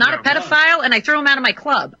island. I'm not a pedophile, and I threw him out of my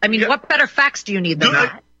club. I mean, what better facts do you need than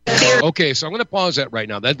that? Okay, so I'm going to pause that right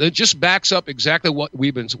now. That just backs up exactly what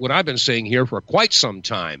I've been saying here for quite some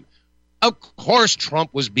time. Of course,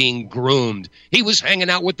 Trump was being groomed. He was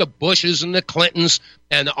hanging out with the Bushes and the Clintons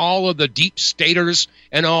and all of the deep staters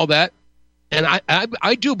and all that. And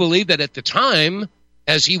I do believe that at the time,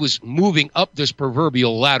 as he was moving up this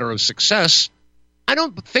proverbial ladder of success, I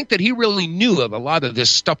don't think that he really knew of a lot of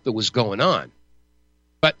this stuff that was going on.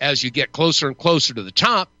 But as you get closer and closer to the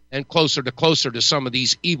top and closer to some of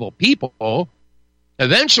these evil people,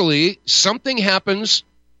 eventually something happens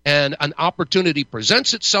and an opportunity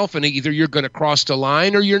presents itself, and either you're going to cross the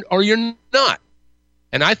line or you're not.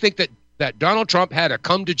 And I think that Donald Trump had a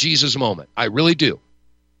come to Jesus moment. I really do.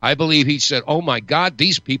 I believe he said, "Oh my God,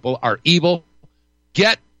 these people are evil.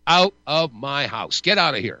 Get out of my house. Get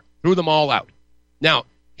out of here." Threw them all out. Now,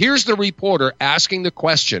 here's the reporter asking the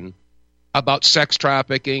question about sex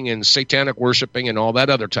trafficking and satanic worshiping and all that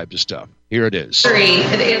other type of stuff. Here it is.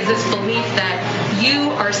 Is this belief that you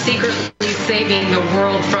are secretly saving the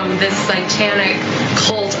world from this satanic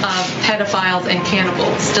cult of pedophiles and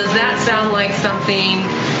cannibals. Does that sound like something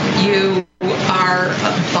you are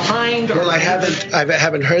behind? Well, I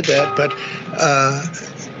haven't heard that, but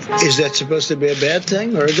is that supposed to be a bad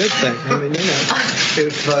thing or a good thing? I mean,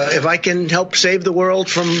 if I can help save the world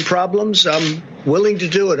from problems, I'm willing to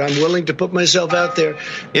do it. I'm willing to put myself out there.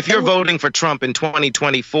 If you're voting for Trump in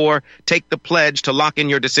 2024, take the pledge to lock in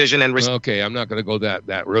your decision and... Okay, I'm not going to go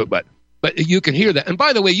that route, but you can hear that. And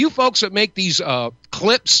by the way, you folks that make these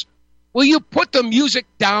clips, will you put the music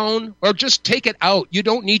down or just take it out? You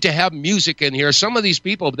don't need to have music in here. Some of these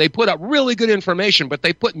people, they put up really good information, but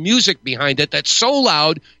they put music behind it that's so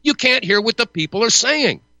loud you can't hear what the people are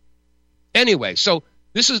saying. Anyway, so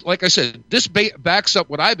this is, like I said, this backs up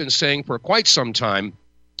what I've been saying for quite some time.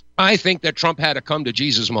 I think that Trump had a come to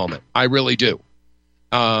Jesus moment. I really do.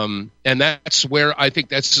 And that's where I think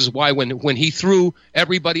this is why when he threw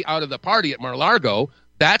everybody out of the party at Mar-a-Lago,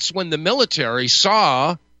 that's when the military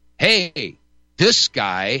saw, hey, this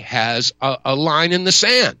guy has a line in the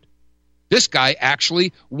sand. This guy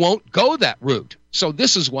actually won't go that route. So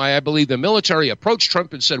this is why I believe the military approached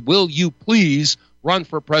Trump and said, will you please run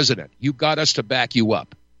for president? You got us to back you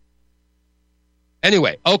up.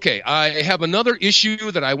 Anyway, okay, I have another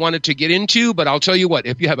issue that I wanted to get into, but I'll tell you what,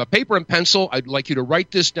 if you have a paper and pencil, I'd like you to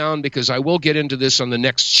write this down because I will get into this on the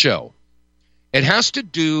next show. It has to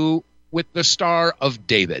do with the Star of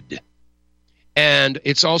David, and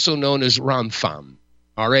it's also known as Rampham,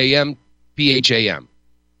 Rampham.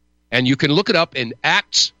 And you can look it up in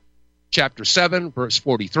Acts chapter 7, verse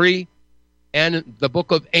 43, and the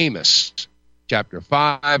book of Amos, chapter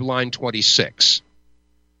 5, line 26.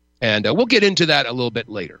 And we'll get into that a little bit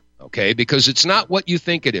later, okay, because it's not what you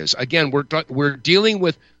think it is. Again, we're dealing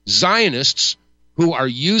with Zionists who are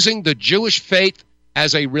using the Jewish faith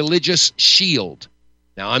as a religious shield.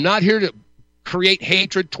 Now, I'm not here to create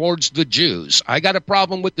hatred towards the Jews. I got a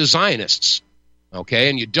problem with the Zionists, okay,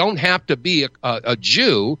 and you don't have to be a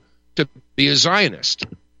Jew to be a Zionist.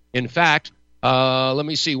 In fact, let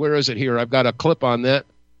me see, where is it here? I've got a clip on that.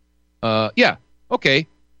 Yeah, okay.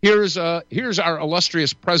 Here's our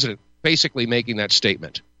illustrious president basically making that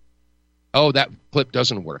statement. Oh, that clip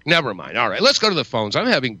doesn't work. Never mind. All right, let's go to the phones. I'm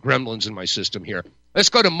having gremlins in my system here. Let's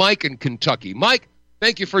go to Mike in Kentucky. Mike,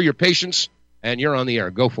 thank you for your patience, and you're on the air.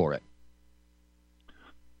 Go for it.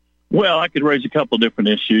 Well, I could raise a couple of different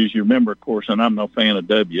issues. You remember, of course, and I'm no fan of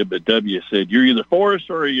W, but W said, you're either for us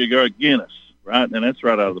or you're against us, right? And that's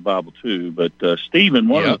right out of the Bible, too. But Stephen,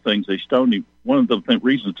 one of the things they stoned him, one of the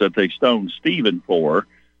reasons that they stoned Stephen for,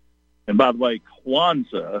 and by the way,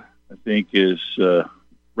 Kwanzaa, I think, is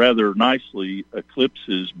rather nicely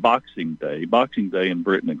eclipses Boxing Day. Boxing Day in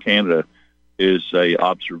Britain and Canada is a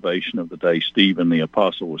observation of the day Stephen the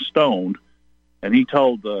Apostle was stoned. And he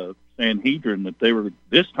told the Sanhedrin that they were,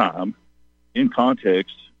 this time, in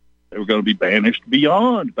context, they were going to be banished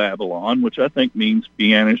beyond Babylon, which I think means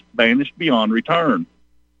banished beyond return.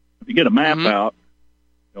 If you get a map out,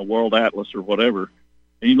 World Atlas or whatever,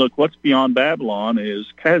 and you look, what's beyond Babylon is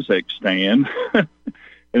Kazakhstan. And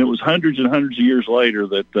it was hundreds and hundreds of years later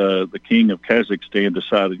that the king of Kazakhstan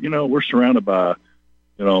decided, we're surrounded by,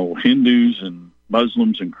 Hindus and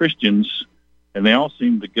Muslims and Christians, and they all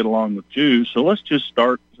seem to get along with Jews. So let's just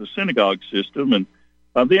start the synagogue system. And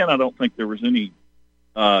by then, I don't think there was any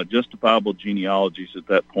justifiable genealogies at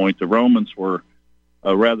that point. The Romans were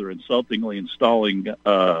rather insultingly installing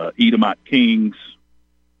Edomite kings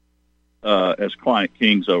as client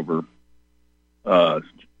kings over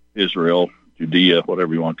Israel, Judea,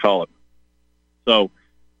 whatever you want to call it. So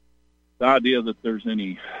the idea that there's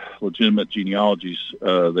any legitimate genealogies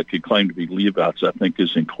that could claim to be Levites, I think,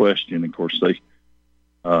 is in question. Of course,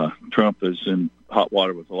 Trump is in hot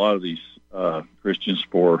water with a lot of these Christians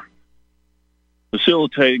for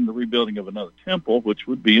facilitating the rebuilding of another temple, which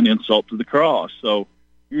would be an insult to the cross. So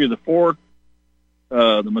you're either for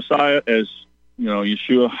the Messiah, as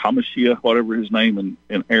Yeshua, HaMashiach, whatever his name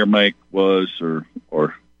in Aramaic was,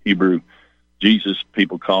 or Hebrew, Jesus,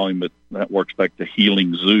 people call him, but that works back to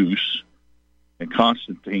healing Zeus. And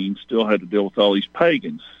Constantine still had to deal with all these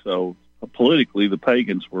pagans. So politically, the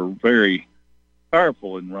pagans were very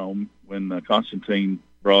powerful in Rome when Constantine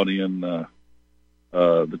brought in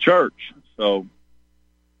the church. So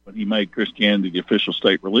when he made Christianity the official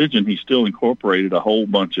state religion, he still incorporated a whole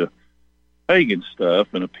bunch of pagan stuff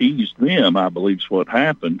and appeased them, I believe is what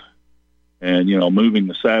happened. And, moving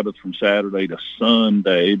the Sabbath from Saturday to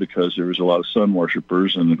Sunday because there was a lot of sun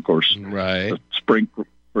worshipers. And, of course, the spring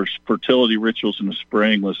fertility rituals in the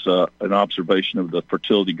spring was an observation of the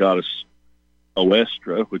fertility goddess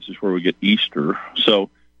Oestra, which is where we get Easter. So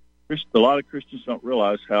a lot of Christians don't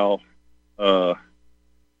realize how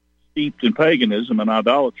steeped in paganism and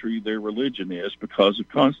idolatry their religion is because of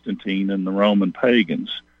Constantine and the Roman pagans.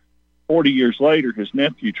 40 years later, his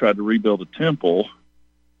nephew tried to rebuild a temple,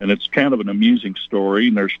 and it's kind of an amusing story,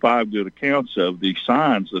 and there's 5 good accounts of the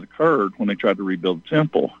signs that occurred when they tried to rebuild the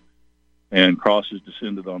temple. And crosses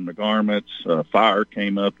descended on the garments. Fire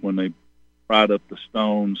came up when they fried up the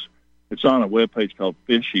stones. It's on a webpage called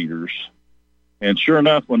Fish Eaters. And sure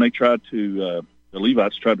enough, when they tried to, the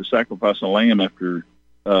Levites tried to sacrifice a lamb after,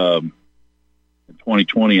 in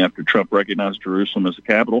 2020, after Trump recognized Jerusalem as the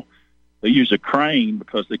capital, they used a crane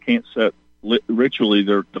because they can't ritually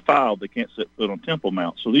they're defiled. They can't set foot on Temple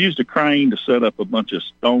Mount. So they used a crane to set up a bunch of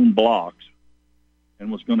stone blocks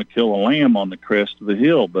and was going to kill a lamb on the crest of the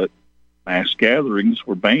hill. But mass gatherings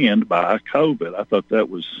were banned by COVID. I thought that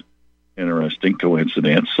was interesting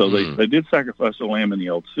coincidence. So they did sacrifice a lamb in the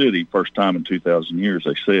old city, first time in 2,000 years,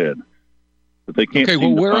 they said. But they can't. Okay,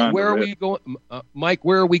 well, where are we going, Mike?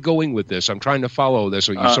 Where are we going with this? I'm trying to follow this.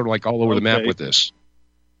 You're sort of like all over the map with this.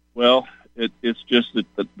 Well, it's just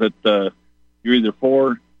that you're either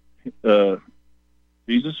for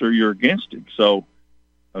Jesus or you're against him. So,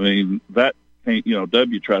 I mean, that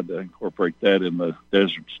W tried to incorporate that in the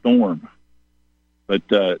Desert Storm. But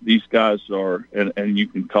these guys are, and you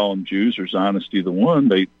can call them Jews or Zionists, either one.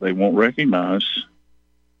 They won't recognize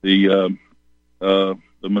the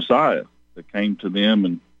Messiah that came to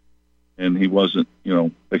them, and he wasn't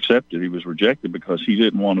accepted. He was rejected because he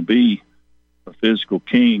didn't want to be a physical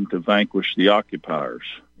king to vanquish the occupiers.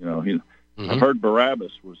 I've heard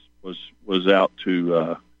Barabbas was out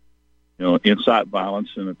to incite violence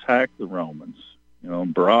and attack the Romans.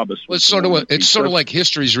 Barabbas. Well, it's sort of like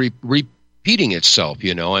history's repeating itself.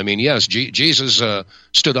 I mean, yes, Jesus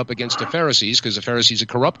stood up against the Pharisees because the Pharisees had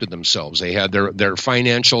corrupted themselves. They had their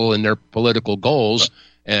financial and their political goals,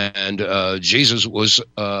 and Jesus was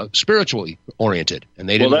spiritually oriented, and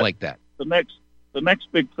they didn't like that. The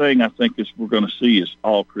next big thing I think is we're going to see is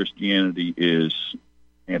all Christianity is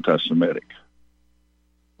anti-Semitic.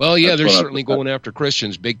 Well, yeah, they're certainly going after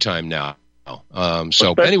Christians big time now.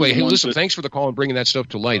 So anyway, hey, listen, thanks for the call and bringing that stuff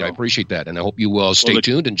to light. I appreciate that, and I hope you will stay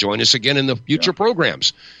tuned and join us again in the future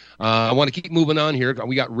programs. I want to keep moving on here.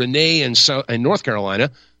 We got Renee in North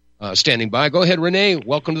Carolina standing by. Go ahead, Renee.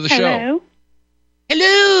 Welcome to the show.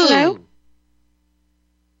 Hello.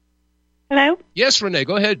 Hello? Yes, Renee,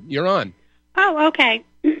 go ahead. You're on. Oh, okay.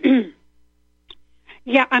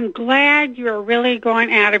 Yeah, I'm glad you're really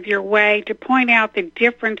going out of your way to point out the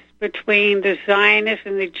difference between the Zionists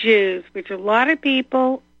and the Jews, which a lot of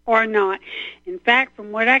people are not. In fact,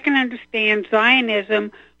 from what I can understand,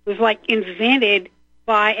 Zionism was invented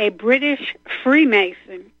by a British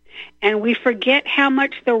Freemason. And we forget how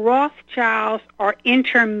much the Rothschilds are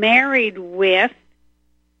intermarried with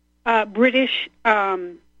British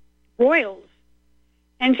royals.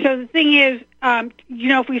 And so the thing is,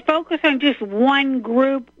 if we focus on just one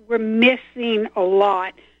group, we're missing a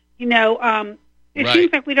lot. It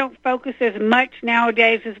seems like we don't focus as much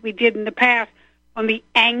nowadays as we did in the past on the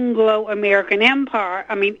Anglo-American Empire.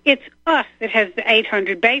 I mean, it's us that has the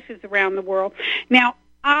 800 bases around the world. Now,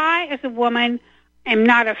 I, as a woman, am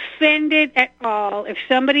not offended at all if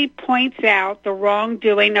somebody points out the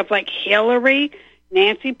wrongdoing of like Hillary,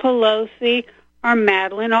 Nancy Pelosi, or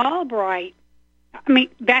Madeleine Albright. I mean,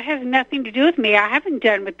 that has nothing to do with me. I haven't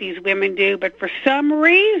done what these women do, but for some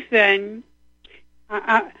reason,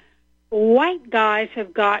 white guys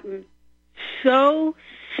have gotten so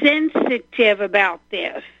sensitive about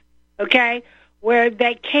this, okay, where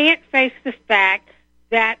they can't face the fact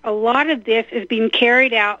that a lot of this is being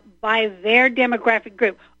carried out by their demographic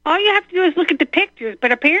group. All you have to do is look at the pictures,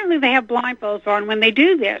 but apparently they have blindfolds on when they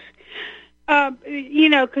do this.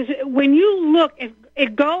 Because when you look,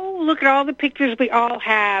 go look at all the pictures we all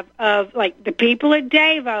have of, like, the people at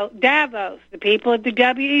Davos, the people at the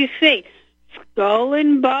WEC, Skull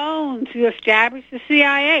and Bones, who established the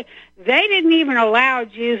CIA. They didn't even allow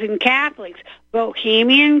Jews and Catholics.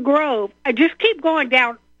 Bohemian Grove. I just keep going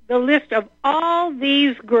down the list of all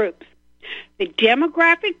these groups. The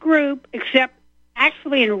demographic group, except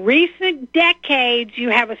actually in recent decades, you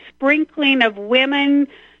have a sprinkling of women,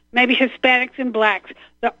 maybe Hispanics and blacks.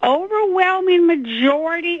 The overwhelming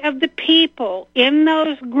majority of the people in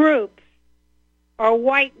those groups are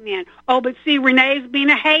white men. Oh, but see, Renee's being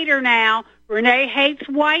a hater now. Renee hates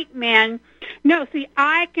white men. No, see,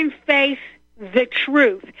 I can face the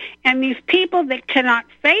truth. And these people that cannot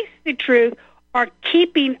face the truth are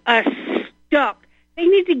keeping us stuck. They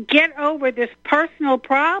need to get over this personal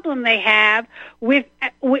problem they have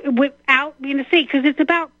without being a seat, because it's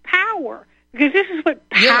about power. Because this is what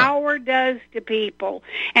power does to people,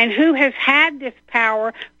 and who has had this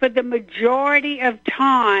power for the majority of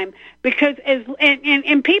time. Because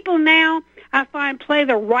and people now, I find, play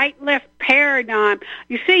the right-left paradigm.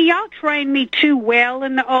 You see, y'all trained me too well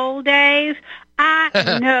in the old days.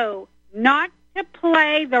 I know not to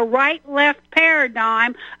play the right-left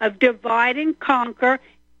paradigm of divide and conquer.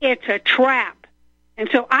 It's a trap. And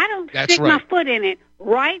so I don't stick my foot in it.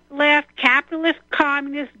 Right, left, capitalist,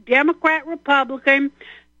 communist, Democrat, Republican.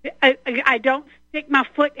 I don't stick my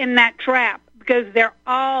foot in that trap because they're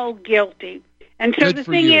all guilty. And so the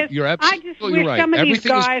thing is, I just wish some of these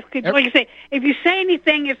guys could, like you say, if you say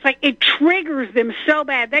anything, it's like it triggers them so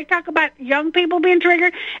bad. They talk about young people being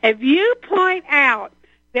triggered. If you point out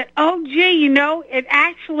that, oh, gee, it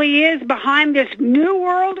actually is behind this New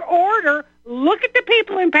World Order, look at the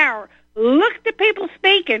people in power. Look at the people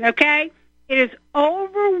speaking, okay? It is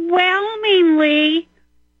overwhelmingly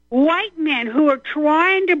white men who are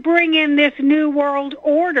trying to bring in this New World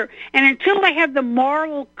Order. And until they have the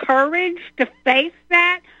moral courage to face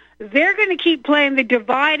that, they're going to keep playing the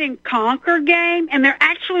divide and conquer game. And they're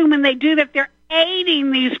actually, when they do that, they're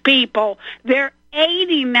aiding these people. They're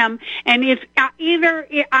aiding them. And it's either,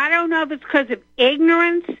 I don't know if it's because of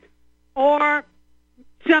ignorance or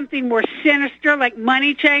something more sinister, like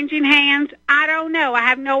money changing hands. I don't know. I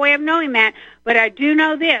have no way of knowing that. But I do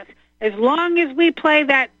know this. As long as we play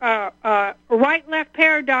that right-left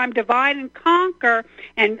paradigm, divide and conquer,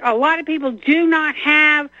 and a lot of people do not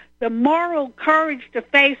have the moral courage to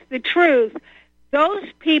face the truth, those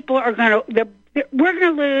people are going to, we're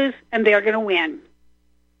going to lose, and they're going to win.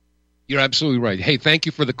 You're absolutely right. Hey, thank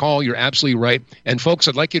you for the call. You're absolutely right. And, folks,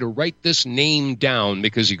 I'd like you to write this name down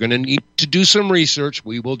because you're going to need to do some research.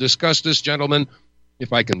 We will discuss this, gentleman,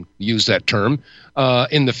 if I can use that term,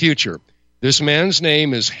 in the future. This man's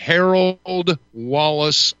name is Harold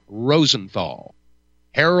Wallace Rosenthal.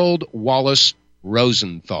 Harold Wallace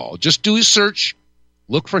Rosenthal. Just do a search.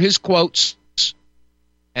 Look for his quotes.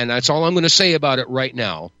 And that's all I'm going to say about it right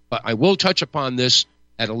now. But I will touch upon this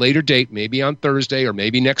at a later date, maybe on Thursday or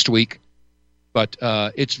maybe next week. But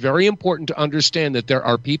it's very important to understand that there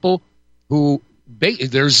are people who,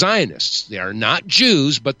 they're Zionists. They are not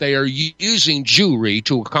Jews, but they are using Jewry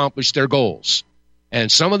to accomplish their goals. And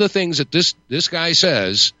some of the things that this guy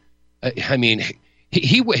says, I mean,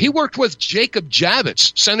 he worked with Jacob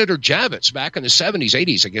Javits, Senator Javits, back in the 70s,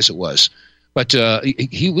 80s, I guess it was. But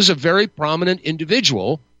he was a very prominent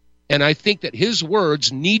individual. And I think that his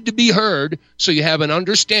words need to be heard so you have an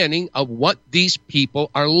understanding of what these people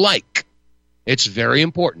are like. It's very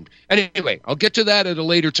important. Anyway, I'll get to that at a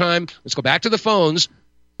later time. Let's go back to the phones,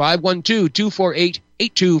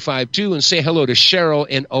 512-248-8252, and say hello to Cheryl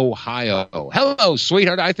in Ohio. Hello,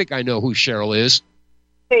 sweetheart. I think I know who Cheryl is.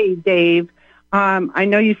 Hey, Dave. I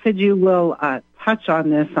know you said you will touch on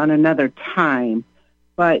this on another time,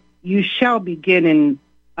 but you shall begin in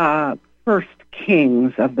First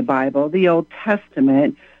Kings of the Bible, the Old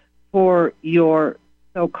Testament, for your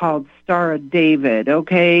so-called Star of David,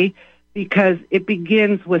 okay? Because it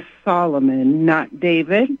begins with Solomon, not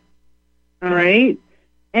David, all right?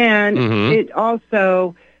 And it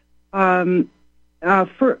also, First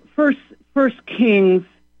Kings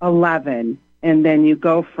 11, and then you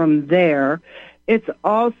go from there. It's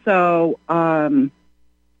also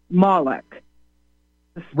Moloch,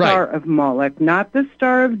 the Star of Moloch, not the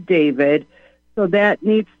Star of David. So that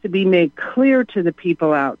needs to be made clear to the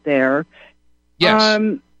people out there. Yes.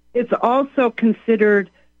 It's also considered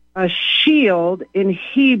a shield in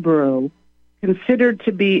Hebrew, considered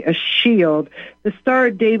to be a shield. The Star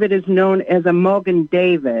of David is known as a Mogan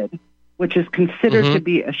David, which is considered to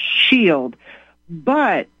be a shield,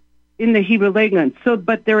 but in the Hebrew language.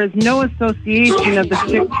 But there is no association of the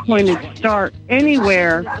six-pointed star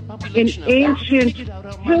anywhere in ancient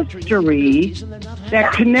history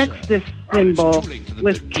that connects this symbol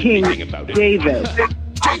with King David.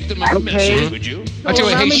 Okay. I'll tell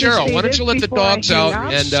you, hey, Cheryl, why don't you let the dogs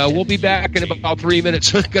out, and we'll be back in about 3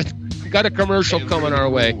 minutes. Got a commercial coming our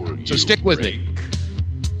way, so stick with me.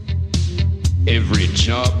 Every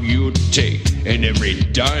job you take and every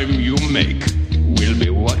dime you make, we'll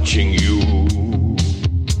be watching you.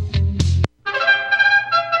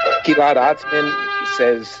 Gilad Atzmon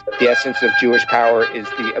says the essence of Jewish power is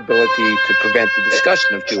the ability to prevent the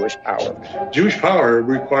discussion of Jewish power. Jewish power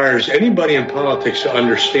requires anybody in politics to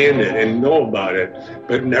understand it and know about it,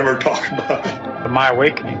 but never talk about it. My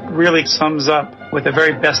Awakening really sums up with the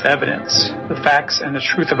very best evidence the facts and the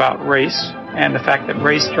truth about race, and the fact that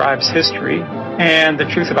race drives history, and the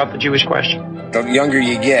truth about the Jewish question. The younger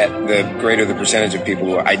you get, the greater the percentage of people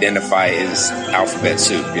who identify as alphabet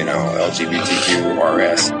soup, LGBTQ,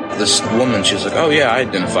 RS. This woman, she's like, oh yeah, I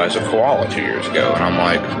identify as a koala 2 years ago. And I'm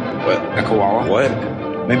like, what? A koala? What?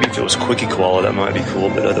 Maybe if it was Quickie Koala, that might be cool,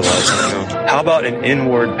 but otherwise, I don't know. How about an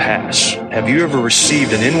inward pass? Have you ever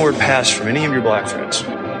received an inward pass from any of your black friends?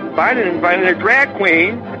 Biden invited a drag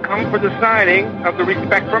queen to come for the signing of the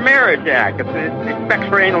Respect for Marriage Act, the Respect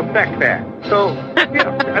for Anal Sex Act. So,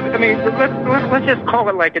 let's just call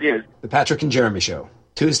it like it is. The Patrick and Jeremy Show,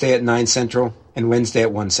 Tuesday at 9 Central and Wednesday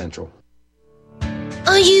at 1 Central.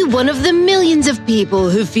 Are you one of the millions of people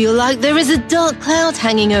who feel like there is a dark cloud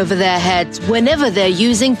hanging over their heads whenever they're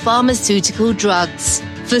using pharmaceutical drugs?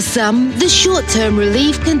 For some, the short-term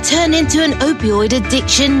relief can turn into an opioid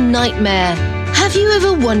addiction nightmare. Have you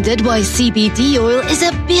ever wondered why CBD oil is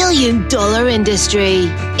 $1 billion industry?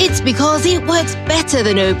 It's because it works better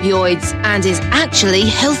than opioids and is actually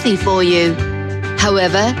healthy for you.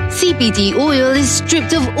 However, CBD oil is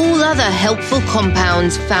stripped of all other helpful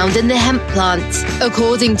compounds found in the hemp plant.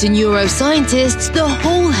 According to neuroscientists, the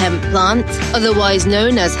whole hemp plant, otherwise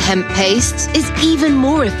known as hemp paste, is even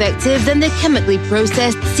more effective than the chemically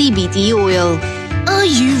processed CBD oil. Are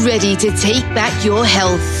you ready to take back your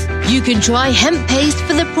health? You can try hemp paste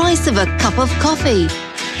for the price of a cup of coffee.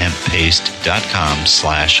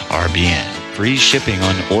 Hemppaste.com/RBN. Free shipping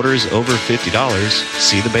on orders over $50.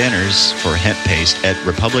 See the banners for hemp paste at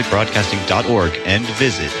republicbroadcasting.org and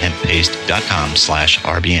visit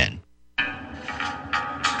hemppaste.com/RBN.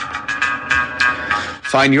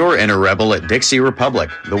 Find your inner rebel at Dixie Republic,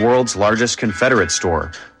 the world's largest Confederate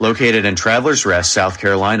store, located in Travelers Rest, South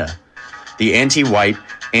Carolina. The anti-white,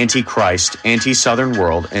 anti-Christ, anti-Southern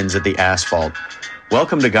world ends at the asphalt.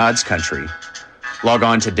 Welcome to God's country. Log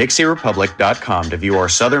on to DixieRepublic.com to view our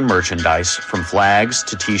Southern merchandise, from flags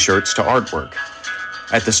to T-shirts to artwork.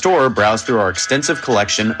 At the store, browse through our extensive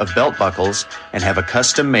collection of belt buckles and have a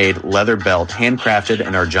custom-made leather belt handcrafted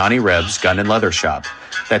in our Johnny Reb's Gun and Leather Shop.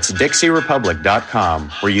 That's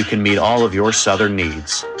DixieRepublic.com, where you can meet all of your Southern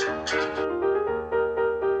needs.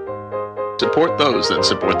 Support those that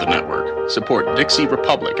support the network. Support Dixie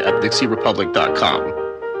Republic at DixieRepublic.com.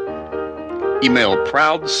 Email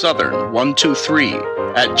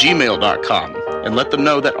ProudSouthern123@gmail.com and let them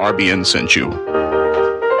know that RBN sent you.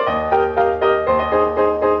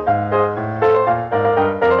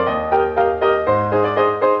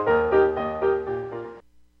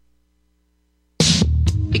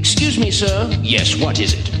 Excuse me, sir. Yes, what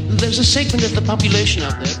is it? There's a segment of the population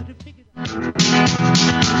out there.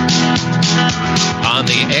 On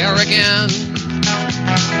the air again.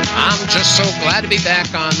 I'm just so glad to be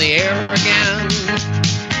back on the air again.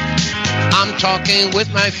 I'm talking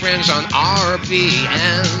with my friends on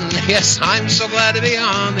RBN. Yes, I'm so glad to be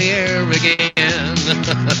on the air again.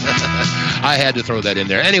 I had to throw that in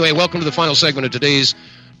there. Anyway, welcome to the final segment of today's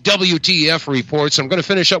WTF Reports. I'm going to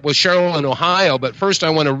finish up with Cheryl in Ohio, but first I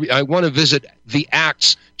want to visit the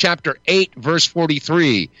Acts chapter 8, verse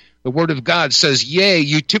 43. The Word of God says, "Yea,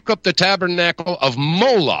 you took up the tabernacle of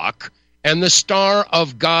Moloch and the star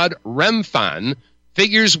of God Remphan,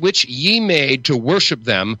 figures which ye made to worship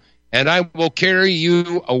them, and I will carry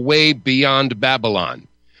you away beyond Babylon."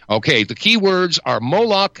 Okay, the key words are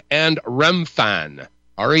Moloch and Remphan,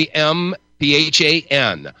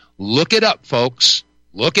 R-E-M-P-H-A-N. Look it up, folks.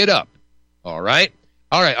 Look it up. All right.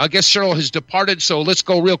 I guess Cheryl has departed, so let's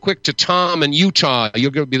go real quick to Tom in Utah.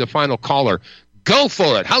 You're going to be the final caller. Go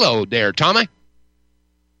for it. Hello there, Tommy.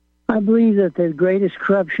 I believe that the greatest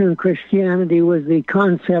corruption of Christianity was the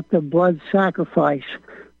concept of blood sacrifice,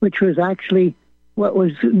 which was actually what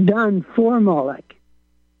was done for Moloch.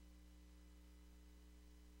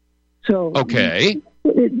 So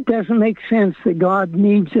it doesn't make sense that God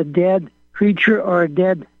needs a dead creature or a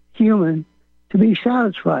dead human to be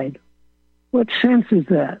satisfied. What sense is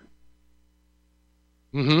that?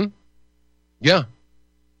 Mm-hmm. Yeah.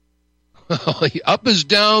 Up is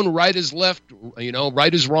down, right is left,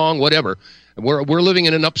 right is wrong, whatever. We're living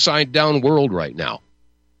in an upside-down world right now.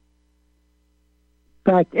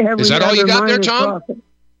 In fact, is that all you got there, Tom?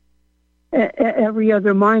 Every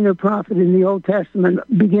other minor prophet in the Old Testament,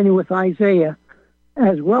 beginning with Isaiah,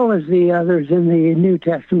 as well as the others in the New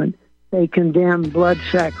Testament, they condemn blood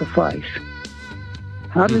sacrifice.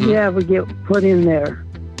 How did they ever get put in there?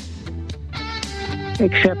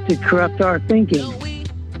 Except to corrupt our thinking.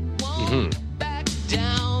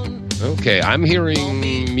 Okay, I'm hearing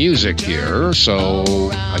music here, so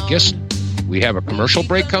I guess we have a commercial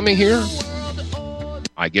break coming here?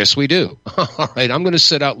 I guess we do. All right, I'm going to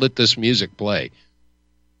sit out, let this music play.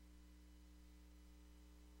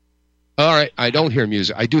 All right, I don't hear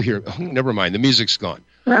music. I do hear, never mind, the music's gone.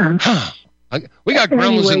 We got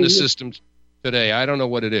gremlins in the system today. I don't know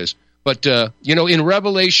what it is. But, in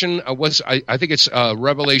Revelation, I think it's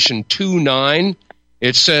Revelation 2:9,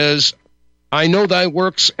 it says, I know thy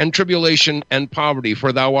works and tribulation and poverty,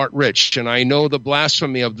 for thou art rich, and I know the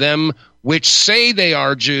blasphemy of them which say they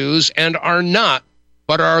are Jews and are not,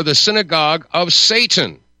 but are the synagogue of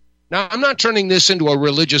Satan. Now, I'm not turning this into a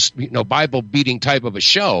religious, Bible-beating type of a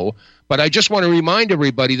show, but I just want to remind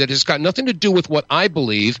everybody that it's got nothing to do with what I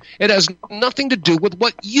believe. It has nothing to do with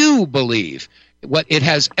what you believe. It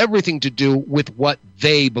has everything to do with what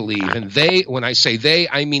they believe. And they, when I say they,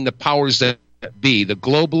 I mean the powers that be, the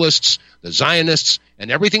globalists, the Zionists,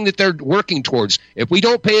 and everything that they're working towards. If we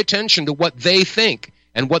don't pay attention to what they think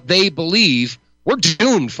and what they believe, we're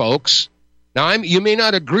doomed, folks. Now, you may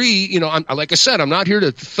not agree. Like I said, I'm not here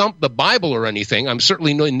to thump the Bible or anything. I'm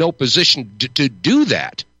certainly in no position to do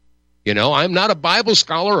that. I'm not a Bible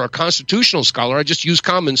scholar or a constitutional scholar. I just use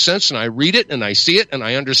common sense, and I read it, and I see it, and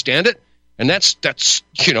I understand it. And that's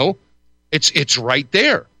it's right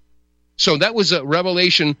there. So that was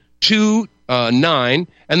Revelation 2:9,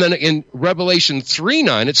 and then in Revelation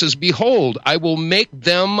 3:9 it says, Behold, I will make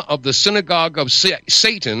them of the synagogue of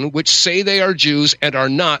Satan, which say they are Jews and are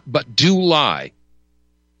not, but do lie.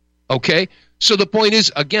 Okay? So the point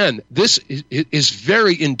is, again, this is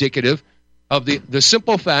very indicative of the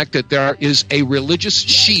simple fact that there is a religious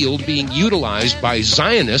shield being utilized by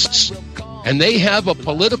Zionists, and they have a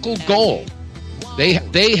political goal.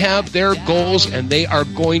 They have their goals, and they are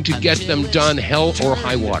going to get them done, hell or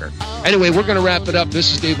high water. Anyway, we're going to wrap it up.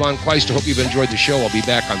 This is Dave vonKleist. I hope you've enjoyed the show. I'll be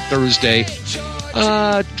back on Thursday,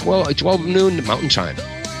 12 noon Mountain Time.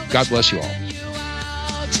 God bless you all.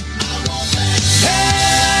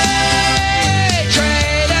 Hey,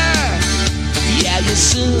 traitor, yeah, you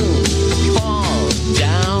soon fall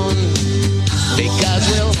down, because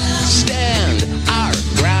we'll stand our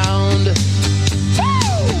ground.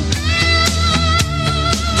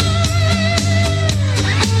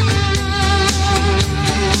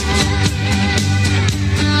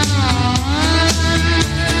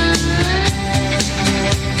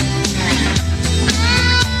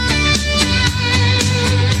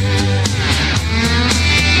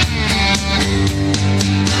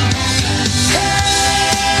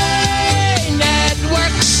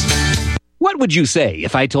 What would you say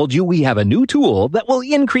if I told you we have a new tool that will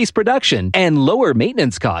increase production and lower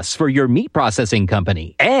maintenance costs for your meat processing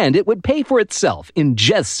company? And it would pay for itself in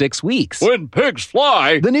just 6 weeks. When pigs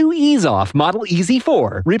fly! The new Ease Off Model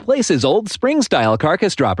EZ4 replaces old spring-style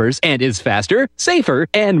carcass droppers and is faster, safer,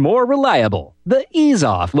 and more reliable. The Ease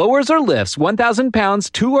Off lowers or lifts 1,000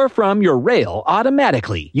 pounds to or from your rail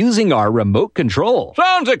automatically using our remote control.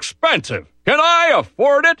 Sounds expensive. Can I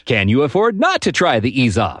afford it? Can you afford not to try the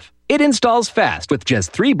Ease Off? It installs fast with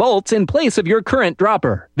just 3 bolts in place of your current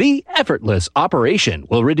dropper. The effortless operation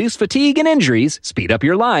will reduce fatigue and injuries, speed up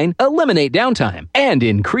your line, eliminate downtime, and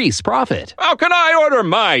increase profit. How can I order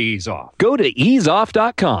my Ease Off? Go to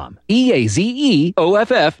easeoff.com,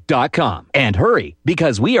 EAZEOFF.com, and hurry,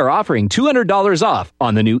 because we are offering $200 off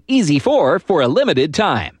on the new EZ4 for a limited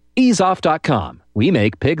time. Easeoff.com. We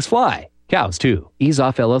make pigs fly. Cows, too. Ease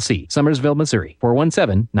Off LLC, Summersville, Missouri,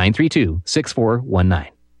 417-932-6419.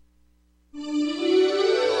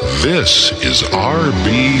 This is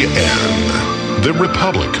RBN, the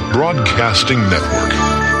Republic Broadcasting Network.